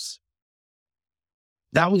swaps.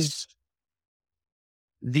 That was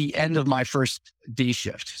the end of my first day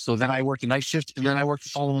shift. So then I worked a night shift, and then I worked the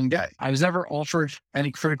following day. I was never offered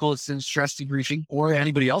any critical incident stress debriefing or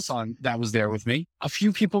anybody else on that was there with me. A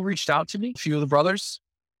few people reached out to me, a few of the brothers.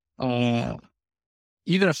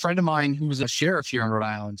 Even a friend of mine who was a sheriff here in Rhode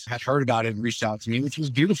Island had heard about it and reached out to me, which was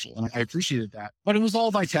beautiful. And I appreciated that. But it was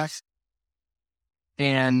all by text.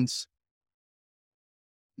 And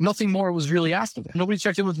nothing more was really asked of it. Nobody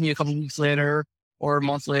checked in with me a couple of weeks later or a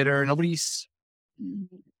month later.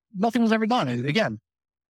 Nothing was ever done. And again,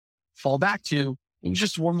 fall back to, it was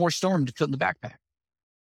just one more storm to put in the backpack.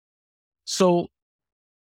 So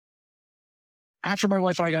after my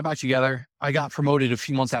wife and I got back together, I got promoted a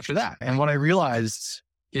few months after that. And what I realized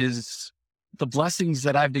is the blessings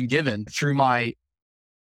that I've been given through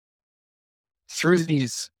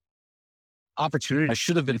these opportunities. I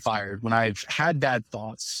should have been fired when I've had bad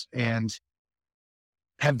thoughts and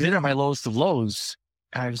have been at my lowest of lows.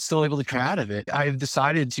 I'm still able to come out of it. I've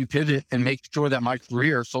decided to pivot and make sure that my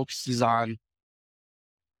career focuses on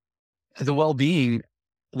the well-being,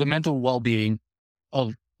 the mental well-being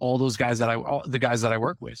of all those guys the guys that I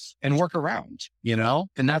work with and work around,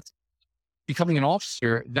 and that's becoming an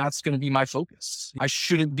officer. That's going to be my focus. I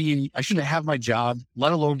shouldn't have my job,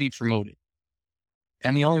 let alone be promoted.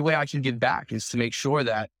 And the only way I can give back is to make sure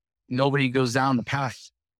that nobody goes down the path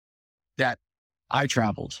that I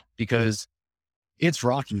traveled, because it's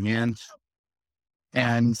rocky, man.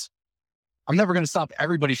 And I'm never going to stop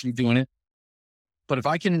everybody from doing it. But if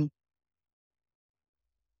I can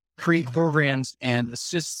create programs and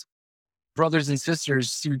assist brothers and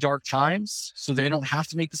sisters through dark times so they don't have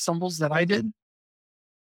to make the stumbles that I did,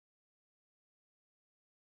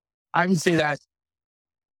 I would say that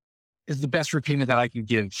is the best repayment that I can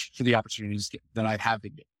give for the opportunities that I have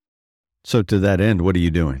been given. So to that end, what are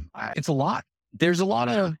you doing? It's a lot.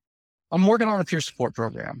 I'm working on a peer support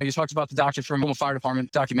program. You talked about the Doctor from the Fire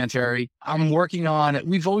Department documentary.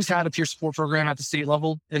 We've always had a peer support program at the state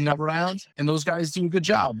level in Rhode Island, and those guys do a good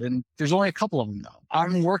job. And there's only a couple of them, though.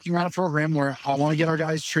 I'm working on a program where I want to get our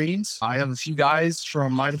guys trained. I have a few guys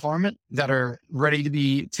from my department that are ready to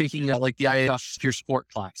be taking the IAF peer support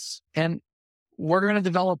class. And we're going to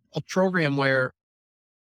develop a program where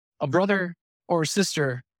a brother or a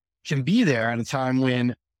sister can be there at a time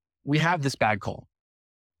when we have this bad call.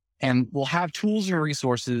 And we'll have tools and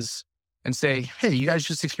resources and say, hey, you guys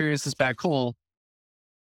just experienced this bad call.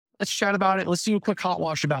 Let's chat about it. Let's do a quick hot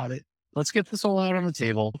wash about it. Let's get this all out on the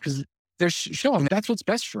table, because they're showing that's what's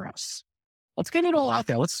best for us. Let's get it all out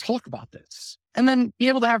there. Let's talk about this. And then be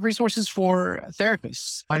able to have resources for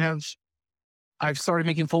therapists. I've started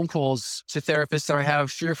making phone calls to therapists, and I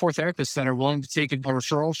have 3 or 4 therapists that are willing to take a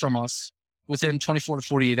referral from us within 24 to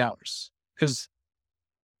 48 hours. Because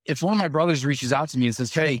if one of my brothers reaches out to me and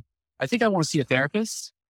says, hey, I think I want to see a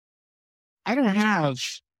therapist, I don't have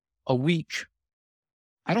a week.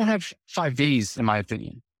 I don't have 5 days, in my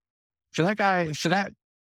opinion. For that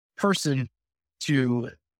person to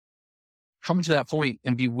come to that point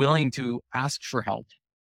and be willing to ask for help,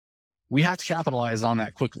 we have to capitalize on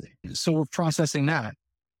that quickly. So we're processing that.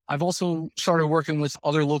 I've also started working with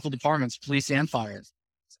other local departments, police and fire,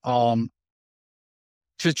 to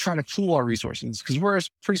try to pool our resources, because we're a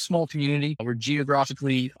pretty small community. We're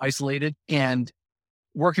geographically isolated, and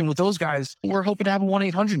working with those guys, we're hoping to have a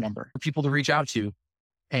 1-800 number for people to reach out to.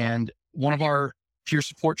 And one of our peer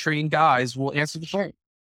support training guys will answer the phone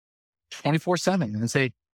 24/7 and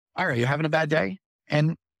say, all right, you're having a bad day.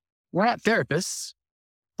 And we're not therapists,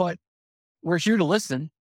 but we're here to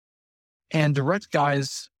listen and direct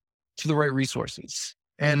guys to the right resources.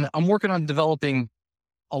 And I'm working on developing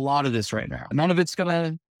a lot of this right now. None of it's going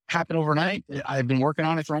to happen overnight. I've been working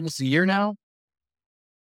on it for almost a year now.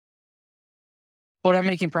 but I'm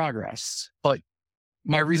making progress. But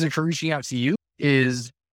my reason for reaching out to you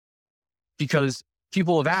is because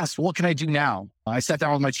people have asked, what can I do now? I sat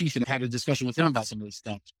down with my chief and had a discussion with him about some of this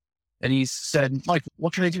stuff. And he said, Mike,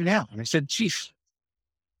 what can I do now? And I said, Chief,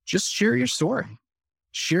 just share your story,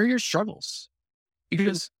 share your struggles.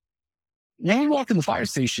 Because when you walk in the fire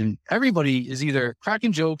station, everybody is either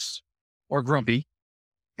cracking jokes or grumpy,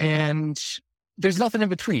 and there's nothing in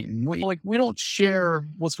between. We don't share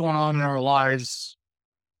what's going on in our lives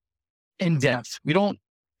in depth. We don't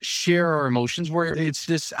share our emotions, where it's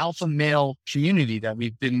this alpha male community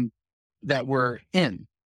that we're in.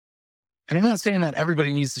 And I'm not saying that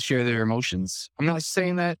everybody needs to share their emotions. I'm not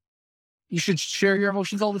saying that you should share your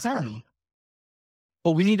emotions all the time,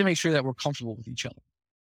 but we need to make sure that we're comfortable with each other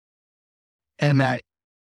and that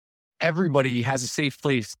everybody has a safe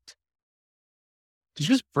place to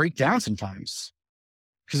just break down sometimes.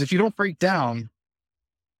 Because if you don't break down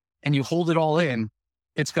and you hold it all in,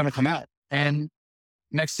 it's going to come out. And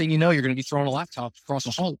next thing you know, you're going to be throwing a laptop across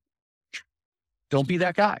the hall. Don't be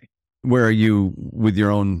that guy. Where are you with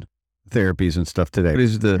your own therapies and stuff today?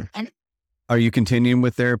 Are you continuing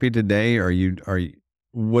with therapy today?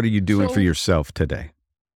 What are you doing for yourself today?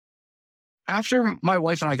 After my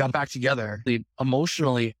wife and I got back together,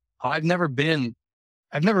 emotionally, I've never been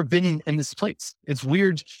in this place. It's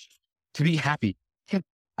weird to be happy.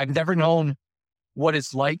 I've never known what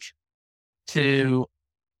it's like to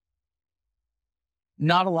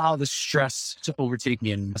not allow the stress to overtake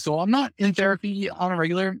me. And so I'm not in therapy on a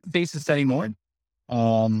regular basis anymore.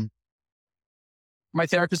 My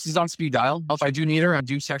therapist is on speed dial. If I do need her, I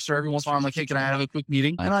do text her every once in a while. I'm like, hey, can I have a quick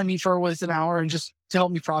meeting? And I meet her with an hour and just to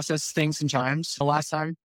help me process things sometimes. The last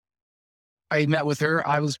time I met with her,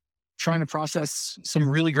 I was trying to process some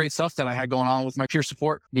really great stuff that I had going on with my peer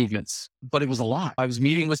support movements, but it was a lot. I was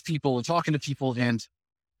meeting with people and talking to people, and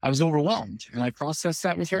I was overwhelmed, and I processed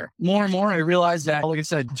that with her. More and more, I realized that, like I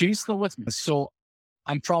said, Jay's still with me. So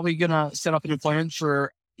I'm probably going to set up an appointment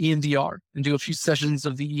for EMDR and do a few sessions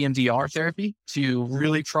of the EMDR therapy to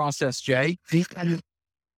really process Jay.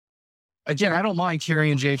 Again, I don't mind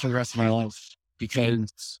carrying Jay for the rest of my life,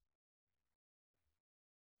 because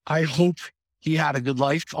I hope he had a good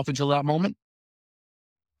life up until that moment.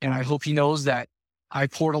 And I hope he knows that I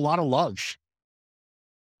poured a lot of love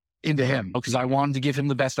into him because I wanted to give him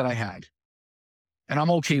the best that I had. And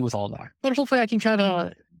I'm okay with all that. But hopefully I can kind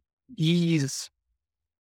of ease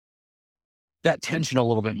that tension a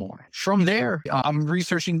little bit more. From there, I'm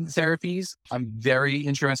researching therapies. I'm very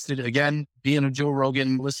interested, again, being a Joe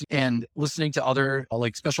Rogan listening to other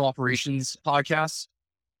like special operations podcasts.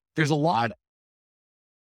 There's a lot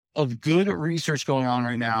of good research going on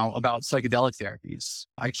right now about psychedelic therapies.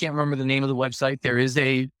 I can't remember the name of the website. There is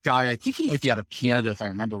a guy, I think he might be out of Canada if I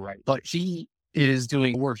remember right, but he is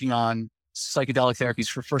working on psychedelic therapies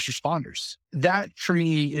for first responders. That for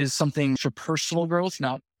me is something for personal growth,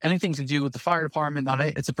 not anything to do with the fire department.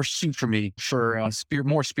 It's a pursuit for me for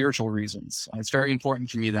more spiritual reasons. It's very important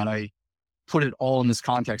to me that I put it all in this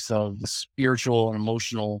context of the spiritual and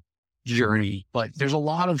emotional journey. But there's a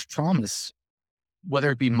lot of promise,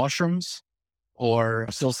 whether it be mushrooms or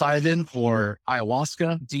psilocybin or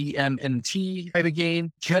ayahuasca, DMT type of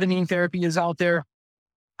game. Ketamine therapy is out there.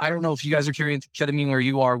 I don't know if you guys are carrying ketamine where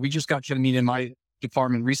you are. We just got ketamine in my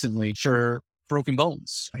department recently for broken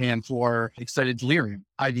bones and for excited delirium.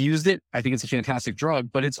 I've used it. I think it's a fantastic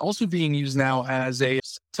drug, but it's also being used now as a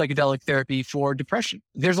psychedelic therapy for depression.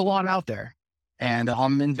 There's a lot out there, and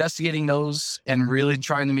I'm investigating those and really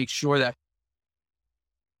trying to make sure that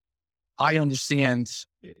I understand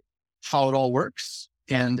how it all works.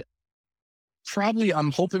 And probably,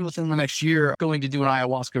 I'm hoping within the next year, going to do an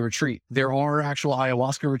ayahuasca retreat. There are actual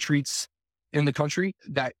ayahuasca retreats in the country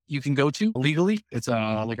that you can go to legally. It's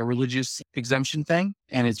like a religious exemption thing.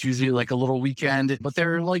 And it's usually like a little weekend, but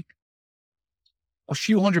they're like a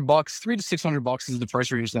few $100, $300 to $600 is the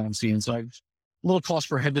price range that I'm seeing. So I've a little cost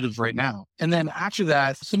prohibitive right now. And then after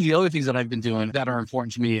that, some of the other things that I've been doing that are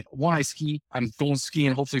important to me. One, I ski. I'm going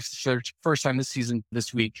skiing hopefully for the first time this season,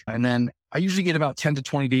 this week. And then I usually get about 10 to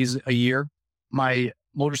 20 days a year. My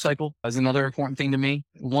motorcycle is another important thing to me.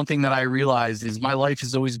 One thing that I realized is my life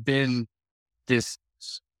has always been this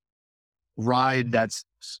ride that's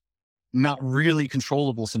not really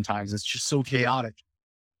controllable sometimes. It's just so chaotic.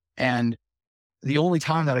 And the only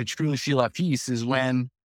time that I truly feel at peace is when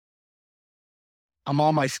I'm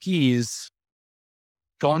on my skis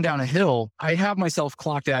going down a hill. I have myself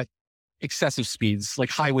clocked at excessive speeds,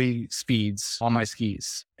 like highway speeds on my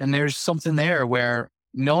skis. And there's something there where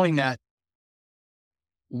knowing that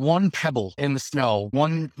one pebble in the snow,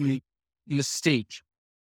 one mistake,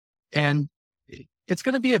 and it's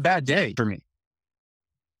going to be a bad day for me.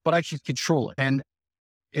 but I can control it. And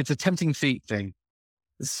it's a tempting fate thing.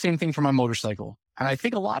 It's the same thing for my motorcycle. And I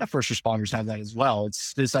think a lot of first responders have that as well.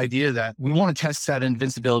 It's this idea that we want to test that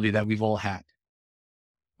invincibility that we've all had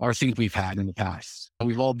or think we've had in the past.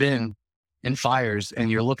 We've all been in fires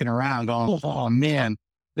and you're looking around going, oh man,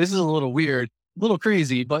 this is a little weird, a little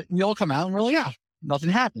crazy, but we all come out and we're like, yeah, nothing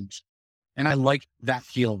happens. And I like that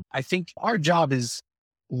feeling. I think our job is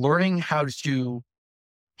learning how to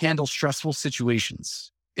handle stressful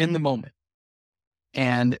situations in the moment.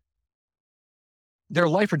 And they're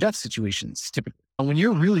life or death situations typically. And when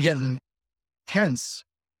you're really getting tense,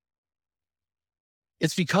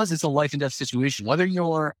 it's because it's a life and death situation. Whether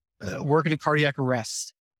you're working a cardiac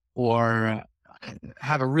arrest or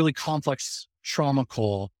have a really complex trauma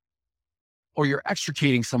call, or you're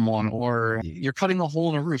extricating someone, or you're cutting a hole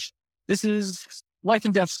in a roof, this is life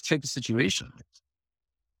and death type of situation.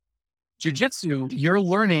 Jiu-jitsu, you're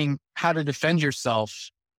learning how to defend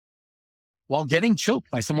yourself while getting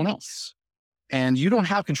choked by someone else. And you don't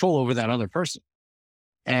have control over that other person.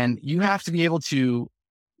 And you have to be able to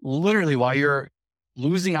literally, while you're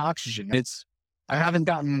losing oxygen, I haven't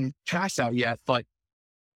gotten passed out yet, but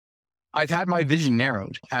I've had my vision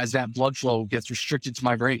narrowed as that blood flow gets restricted to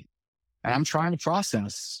my brain. And I'm trying to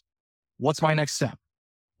process what's my next step?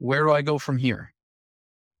 Where do I go from here?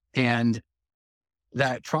 And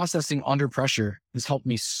that processing under pressure has helped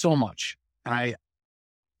me so much. And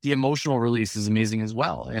the emotional release is amazing as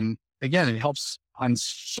well. And again, it helps on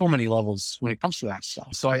so many levels when it comes to that stuff.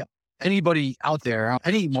 So anybody out there,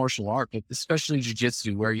 any martial art, but especially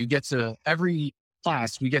jiu-jitsu, where you get to every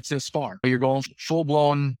class, we get to spar. You're going full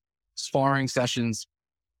blown sparring sessions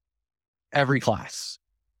every class.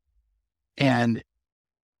 And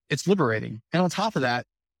it's liberating. And on top of that,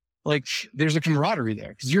 like there's a camaraderie there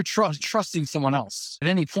because you're trusting someone else. At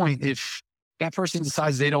any point, if that person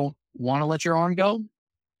decides they don't want to let your arm go,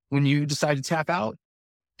 when you decide to tap out,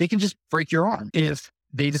 they can just break your arm. If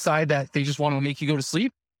they decide that they just want to make you go to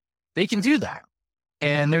sleep, they can do that.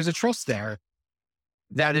 And there's a trust there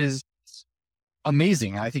that is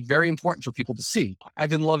amazing. I think very important for people to see. I've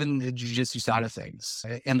been loving the jiu-jitsu side of things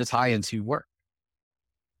and the tie into work.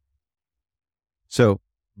 So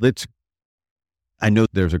I know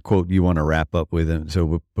there's a quote you want to wrap up with. And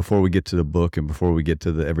so before we get to the book and before we get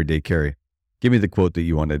to the everyday carry, give me the quote that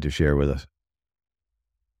you wanted to share with us.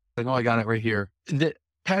 I know I got it right here.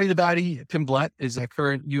 Patty the Batty Pimblett is a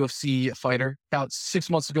current UFC fighter. About 6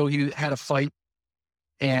 months ago, he had a fight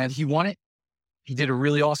and he won it. He did a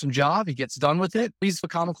really awesome job. He gets done with it. He's a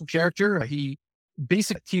comical character. He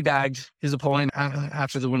basically teabagged his opponent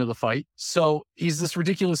after the win of the fight. So he's this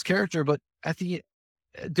ridiculous character, but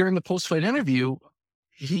during the post-fight interview,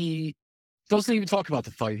 he doesn't even talk about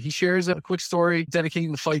the fight. He shares a quick story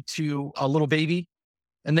dedicating the fight to a little baby.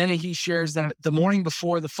 And then he shares that the morning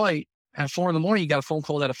before the fight, at 4 a.m, he got a phone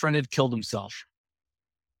call that a friend had killed himself.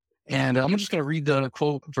 And I'm just going to read the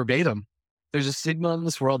quote verbatim. There's a stigma in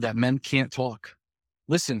this world that men can't talk.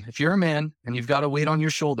 Listen, if you're a man and you've got a weight on your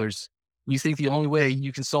shoulders, you think the only way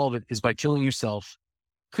you can solve it is by killing yourself,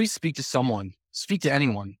 please speak to someone. Speak to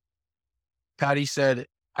anyone. Patty said,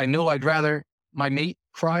 I know I'd rather my mate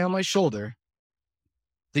cry on my shoulder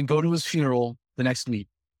than go to his funeral the next week.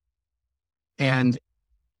 And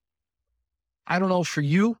I don't know for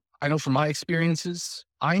you, I know from my experiences,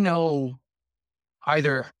 I know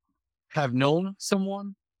either have known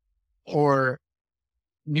someone or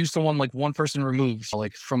knew someone like one person removed,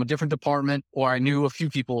 like from a different department, or I knew a few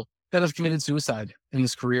people that have committed suicide in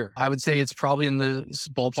this career. I would say it's probably in the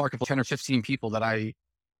ballpark of 10 or 15 people that I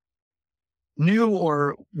knew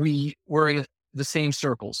or we were in the same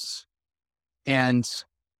circles. And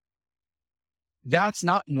that's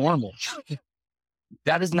not normal.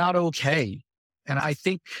 That is not okay. And I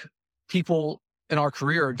think people in our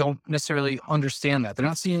career don't necessarily understand that. They're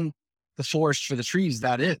not seeing the forest for the trees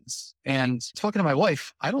that is. And talking to my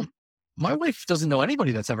wife, my wife doesn't know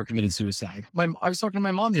anybody that's ever committed suicide. I was talking to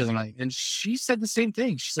my mom the other night and she said the same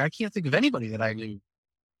thing. She said, I can't think of anybody that I knew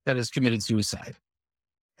that has committed suicide.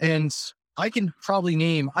 And I could definitely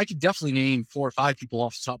name 4 or 5 people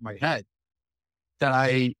off the top of my head that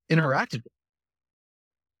I interacted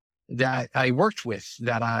with, that I worked with,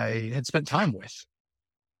 that I had spent time with,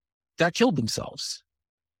 that killed themselves.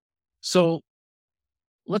 So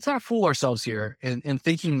let's not fool ourselves here in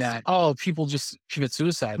thinking that, people just commit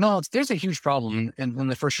suicide. No, there's a huge problem in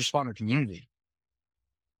the first responder community.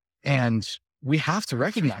 And we have to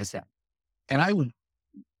recognize that. And I would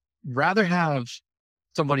rather have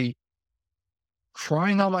somebody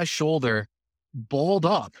crying on my shoulder, balled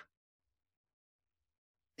up,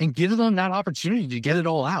 and give them that opportunity to get it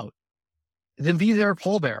all out, than be their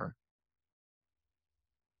pallbearer.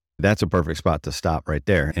 That's a perfect spot to stop right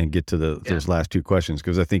there and get to those last two questions,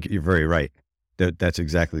 because I think you're very right. That's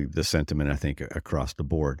exactly the sentiment, I think, across the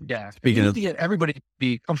board. Yeah. Speaking of, to get everybody to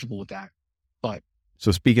be comfortable with that. But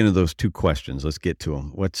so speaking of those two questions, let's get to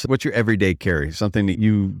them. What's your everyday carry? Something that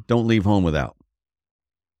you don't leave home without?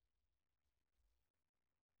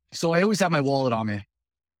 so I always have my wallet on me,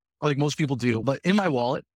 like most people do. But in my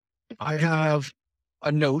wallet, I have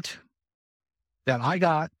a note that I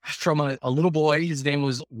got from a little boy. His name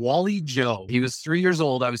was Wally Joe. He was 3 years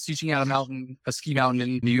old. I was teaching at a ski mountain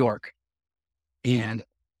in New York. And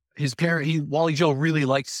his parent, Wally Joe really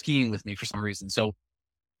liked skiing with me for some reason. So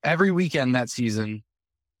every weekend that season,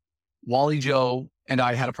 Wally Joe and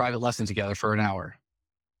I had a private lesson together for an hour.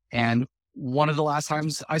 And one of the last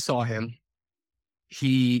times I saw him,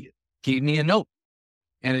 he gave me a note.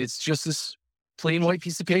 And it's just this plain white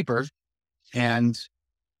piece of paper. And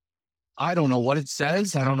I don't know what it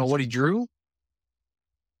says. I don't know what he drew,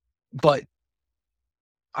 but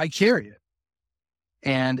I carry it.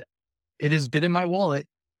 And it has been in my wallet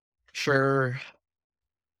for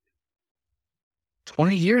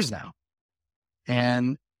 20 years now.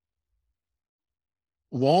 And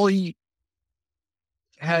Wally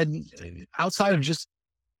had, outside of just,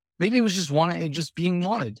 maybe it was just being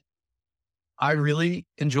wanted. I really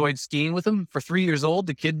enjoyed skiing with him. For 3 years old,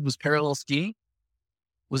 the kid was parallel skiing,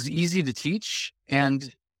 was easy to teach,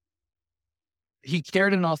 and he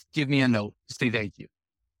cared enough to give me a note to say thank you.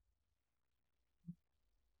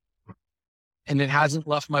 And it hasn't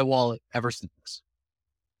left my wallet ever since.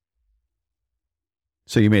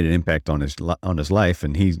 So you made an impact on his life,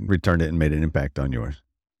 and he returned it and made an impact on yours.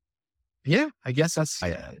 Yeah, I guess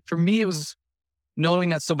for me, it was knowing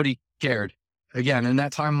that somebody cared. Again, in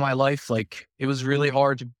that time of my life, like, it was really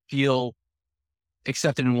hard to feel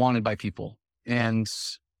accepted and wanted by people. And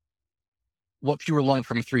what fewer learn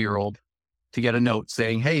from a 3-year-old to get a note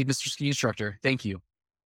saying, "Hey, Mr. Ski Instructor, thank you."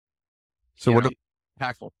 So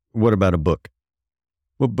impactful. What about a book?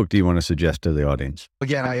 What book do you want to suggest to the audience?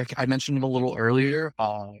 Again, I mentioned him a little earlier.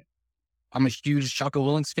 I'm a huge Jocko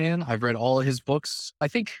Willink fan. I've read all of his books. I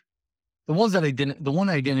think the one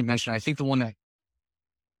I didn't mention, I think the one that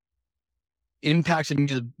impacted me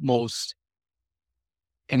the most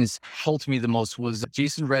and has helped me the most was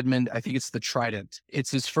Jason Redmond. I think it's The Trident.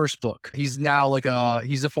 It's his first book. He's now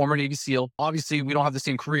he's a former Navy SEAL. Obviously, we don't have the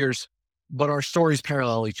same careers, but our stories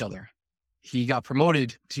parallel each other. He got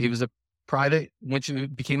promoted. He was a private,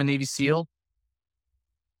 became a Navy SEAL,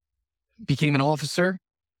 became an officer,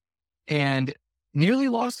 and nearly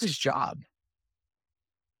lost his job.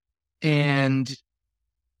 And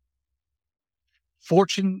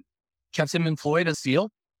fortune kept him employed as SEAL.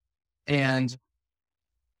 And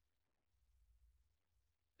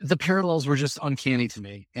the parallels were just uncanny to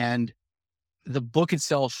me. And the book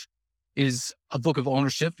itself is a book of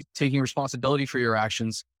ownership, taking responsibility for your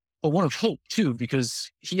actions, but one of hope too,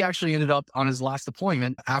 because he actually ended up on his last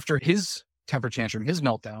deployment after his temper tantrum, his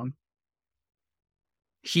meltdown.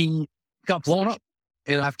 He got blown up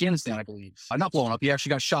in Afghanistan, I believe. Not blown up. He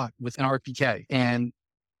actually got shot with an RPK. And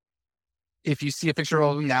if you see a picture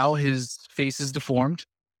of him now, his face is deformed.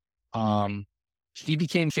 He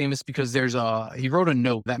became famous because he wrote a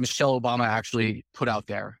note that Michelle Obama actually put out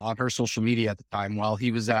there on her social media at the time while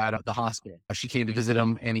he was at the hospital. She came to visit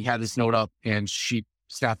him and he had this note up and she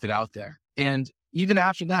snapped it out there. And even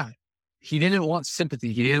after that, he didn't want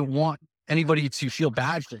sympathy. He didn't want anybody to feel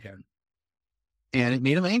bad for him. And it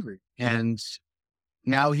made him angry. And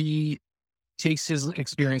now he takes his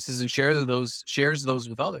experiences and shares those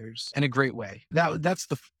with others in a great way. That's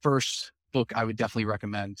the first book I would definitely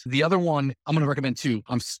recommend. The other one, I'm going to recommend two.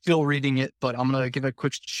 I'm still reading it, but I'm going to give a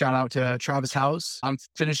quick shout out to Travis House. I'm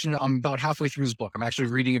about halfway through his book. I'm actually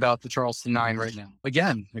reading about the Charleston 9 right now.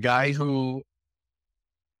 Again, a guy who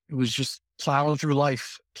was just plowing through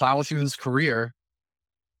life, plowing through his career,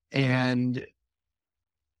 and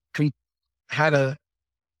had a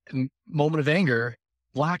moment of anger,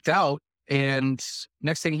 blacked out, and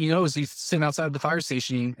next thing he knows, he's sitting outside the fire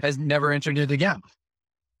station, has never entered it again,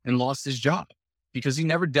 and lost his job because he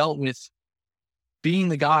never dealt with being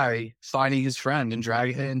the guy finding his friend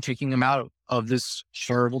and taking him out of this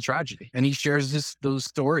horrible tragedy. And he shares those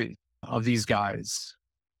stories of these guys.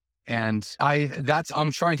 And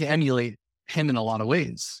I'm trying to emulate him in a lot of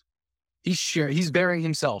ways. He's burying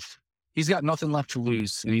himself. He's got nothing left to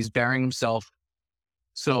lose, and he's burying himself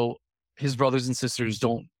so his brothers and sisters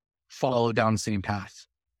don't follow down the same path.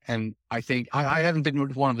 And I think I haven't been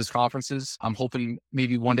to one of his conferences. I'm hoping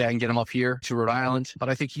maybe one day I can get him up here to Rhode Island, but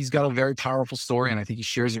I think he's got a very powerful story and I think he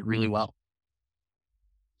shares it really well.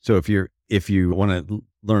 So if you want to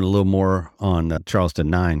learn a little more on Charleston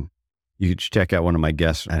 9, You could check out one of my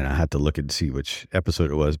guests, and I had to look and see which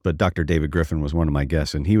episode it was, but Dr. David Griffin was one of my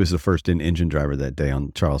guests, and he was the first engine driver that day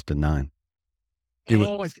on Charleston 9. It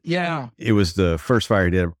was the first fire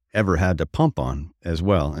he'd ever had to pump on as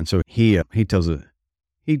well. And so he tells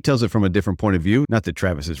it from a different point of view. Not that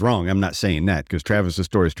Travis is wrong. I'm not saying that, because Travis's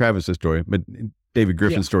story is Travis's story, but David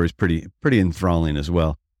Griffin's story is pretty enthralling as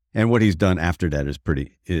well. And what he's done after that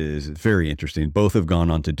is very interesting. Both have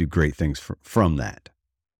gone on to do great things from that.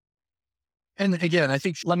 And again, I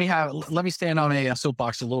think let me stand on a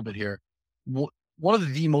soapbox a little bit here. One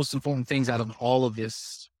of the most important things out of all of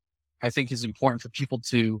this, I think, is important for people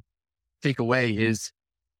to take away is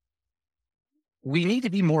we need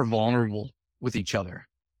to be more vulnerable with each other.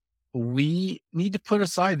 We need to put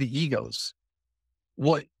aside the egos.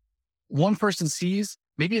 What one person sees,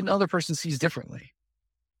 maybe another person sees differently.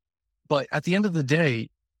 But at the end of the day,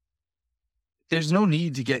 there's no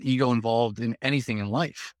need to get ego involved in anything in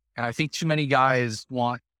life. And I think too many guys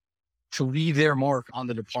want to leave their mark on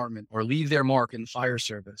the department or leave their mark in the fire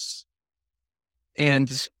service.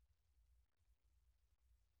 And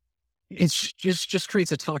it's just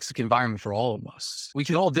creates a toxic environment for all of us. We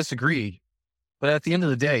can all disagree, but at the end of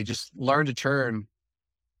the day, just learn to turn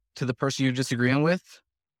to the person you're disagreeing with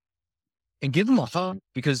and give them a hug,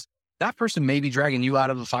 because that person may be dragging you out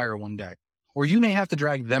of the fire one day, or you may have to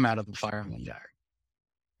drag them out of the fire one day.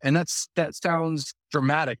 And that sounds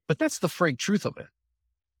dramatic, but that's the frank truth of it.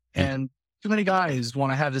 And too many guys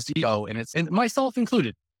want to have this ego, and myself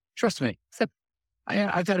included. Trust me,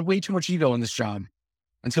 I've had way too much ego in this job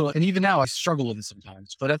and even now I struggle with it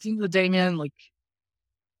sometimes. But at the end of the day, man, like,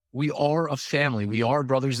 we are a family. We are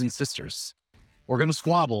brothers and sisters. We're going to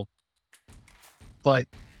squabble, but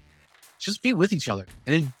just be with each other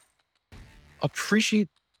and appreciate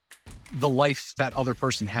the life that other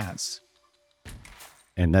person has.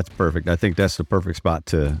 And that's perfect. I think that's the perfect spot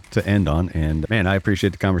to end on. And man, I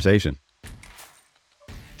appreciate the conversation.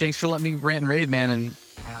 Thanks for letting me rant and rave, man. And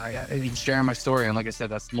sharing my story. And like I said,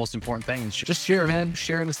 that's the most important thing. Just share, man.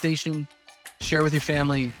 Share in the station. Share with your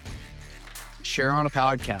family. Share on a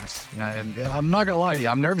podcast. And I'm not going to lie to you,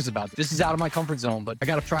 I'm nervous about it. This is out of my comfort zone, but I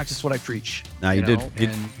got to practice what I preach.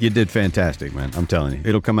 You did fantastic, man. I'm telling you.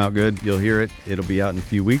 It'll come out good. You'll hear it. It'll be out in a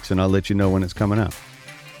few weeks, and I'll let you know when it's coming out.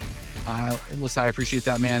 Listen, I appreciate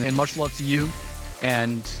that, man. And much love to you.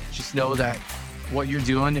 And just know that what you're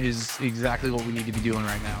doing is exactly what we need to be doing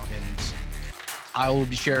right now. And I will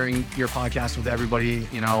be sharing your podcast with everybody,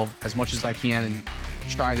 as much as I can, and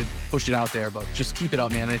trying to push it out there. But just keep it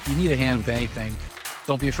up, man. And if you need a hand with anything,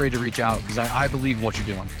 don't be afraid to reach out, because I believe in what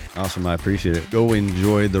you're doing. Awesome. I appreciate it. Go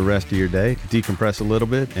enjoy the rest of your day, decompress a little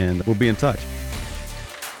bit, and we'll be in touch.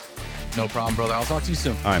 No problem, brother. I'll talk to you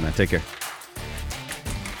soon. All right, man. Take care.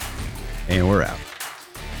 And we're out.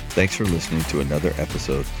 Thanks for listening to another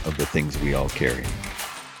episode of The Things We All Carry.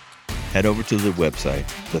 Head over to the website,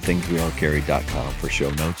 thethingsweallcarry.com, for show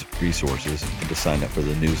notes, resources, and to sign up for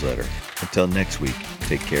the newsletter. Until next week,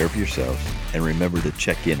 take care of yourselves and remember to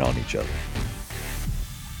check in on each other.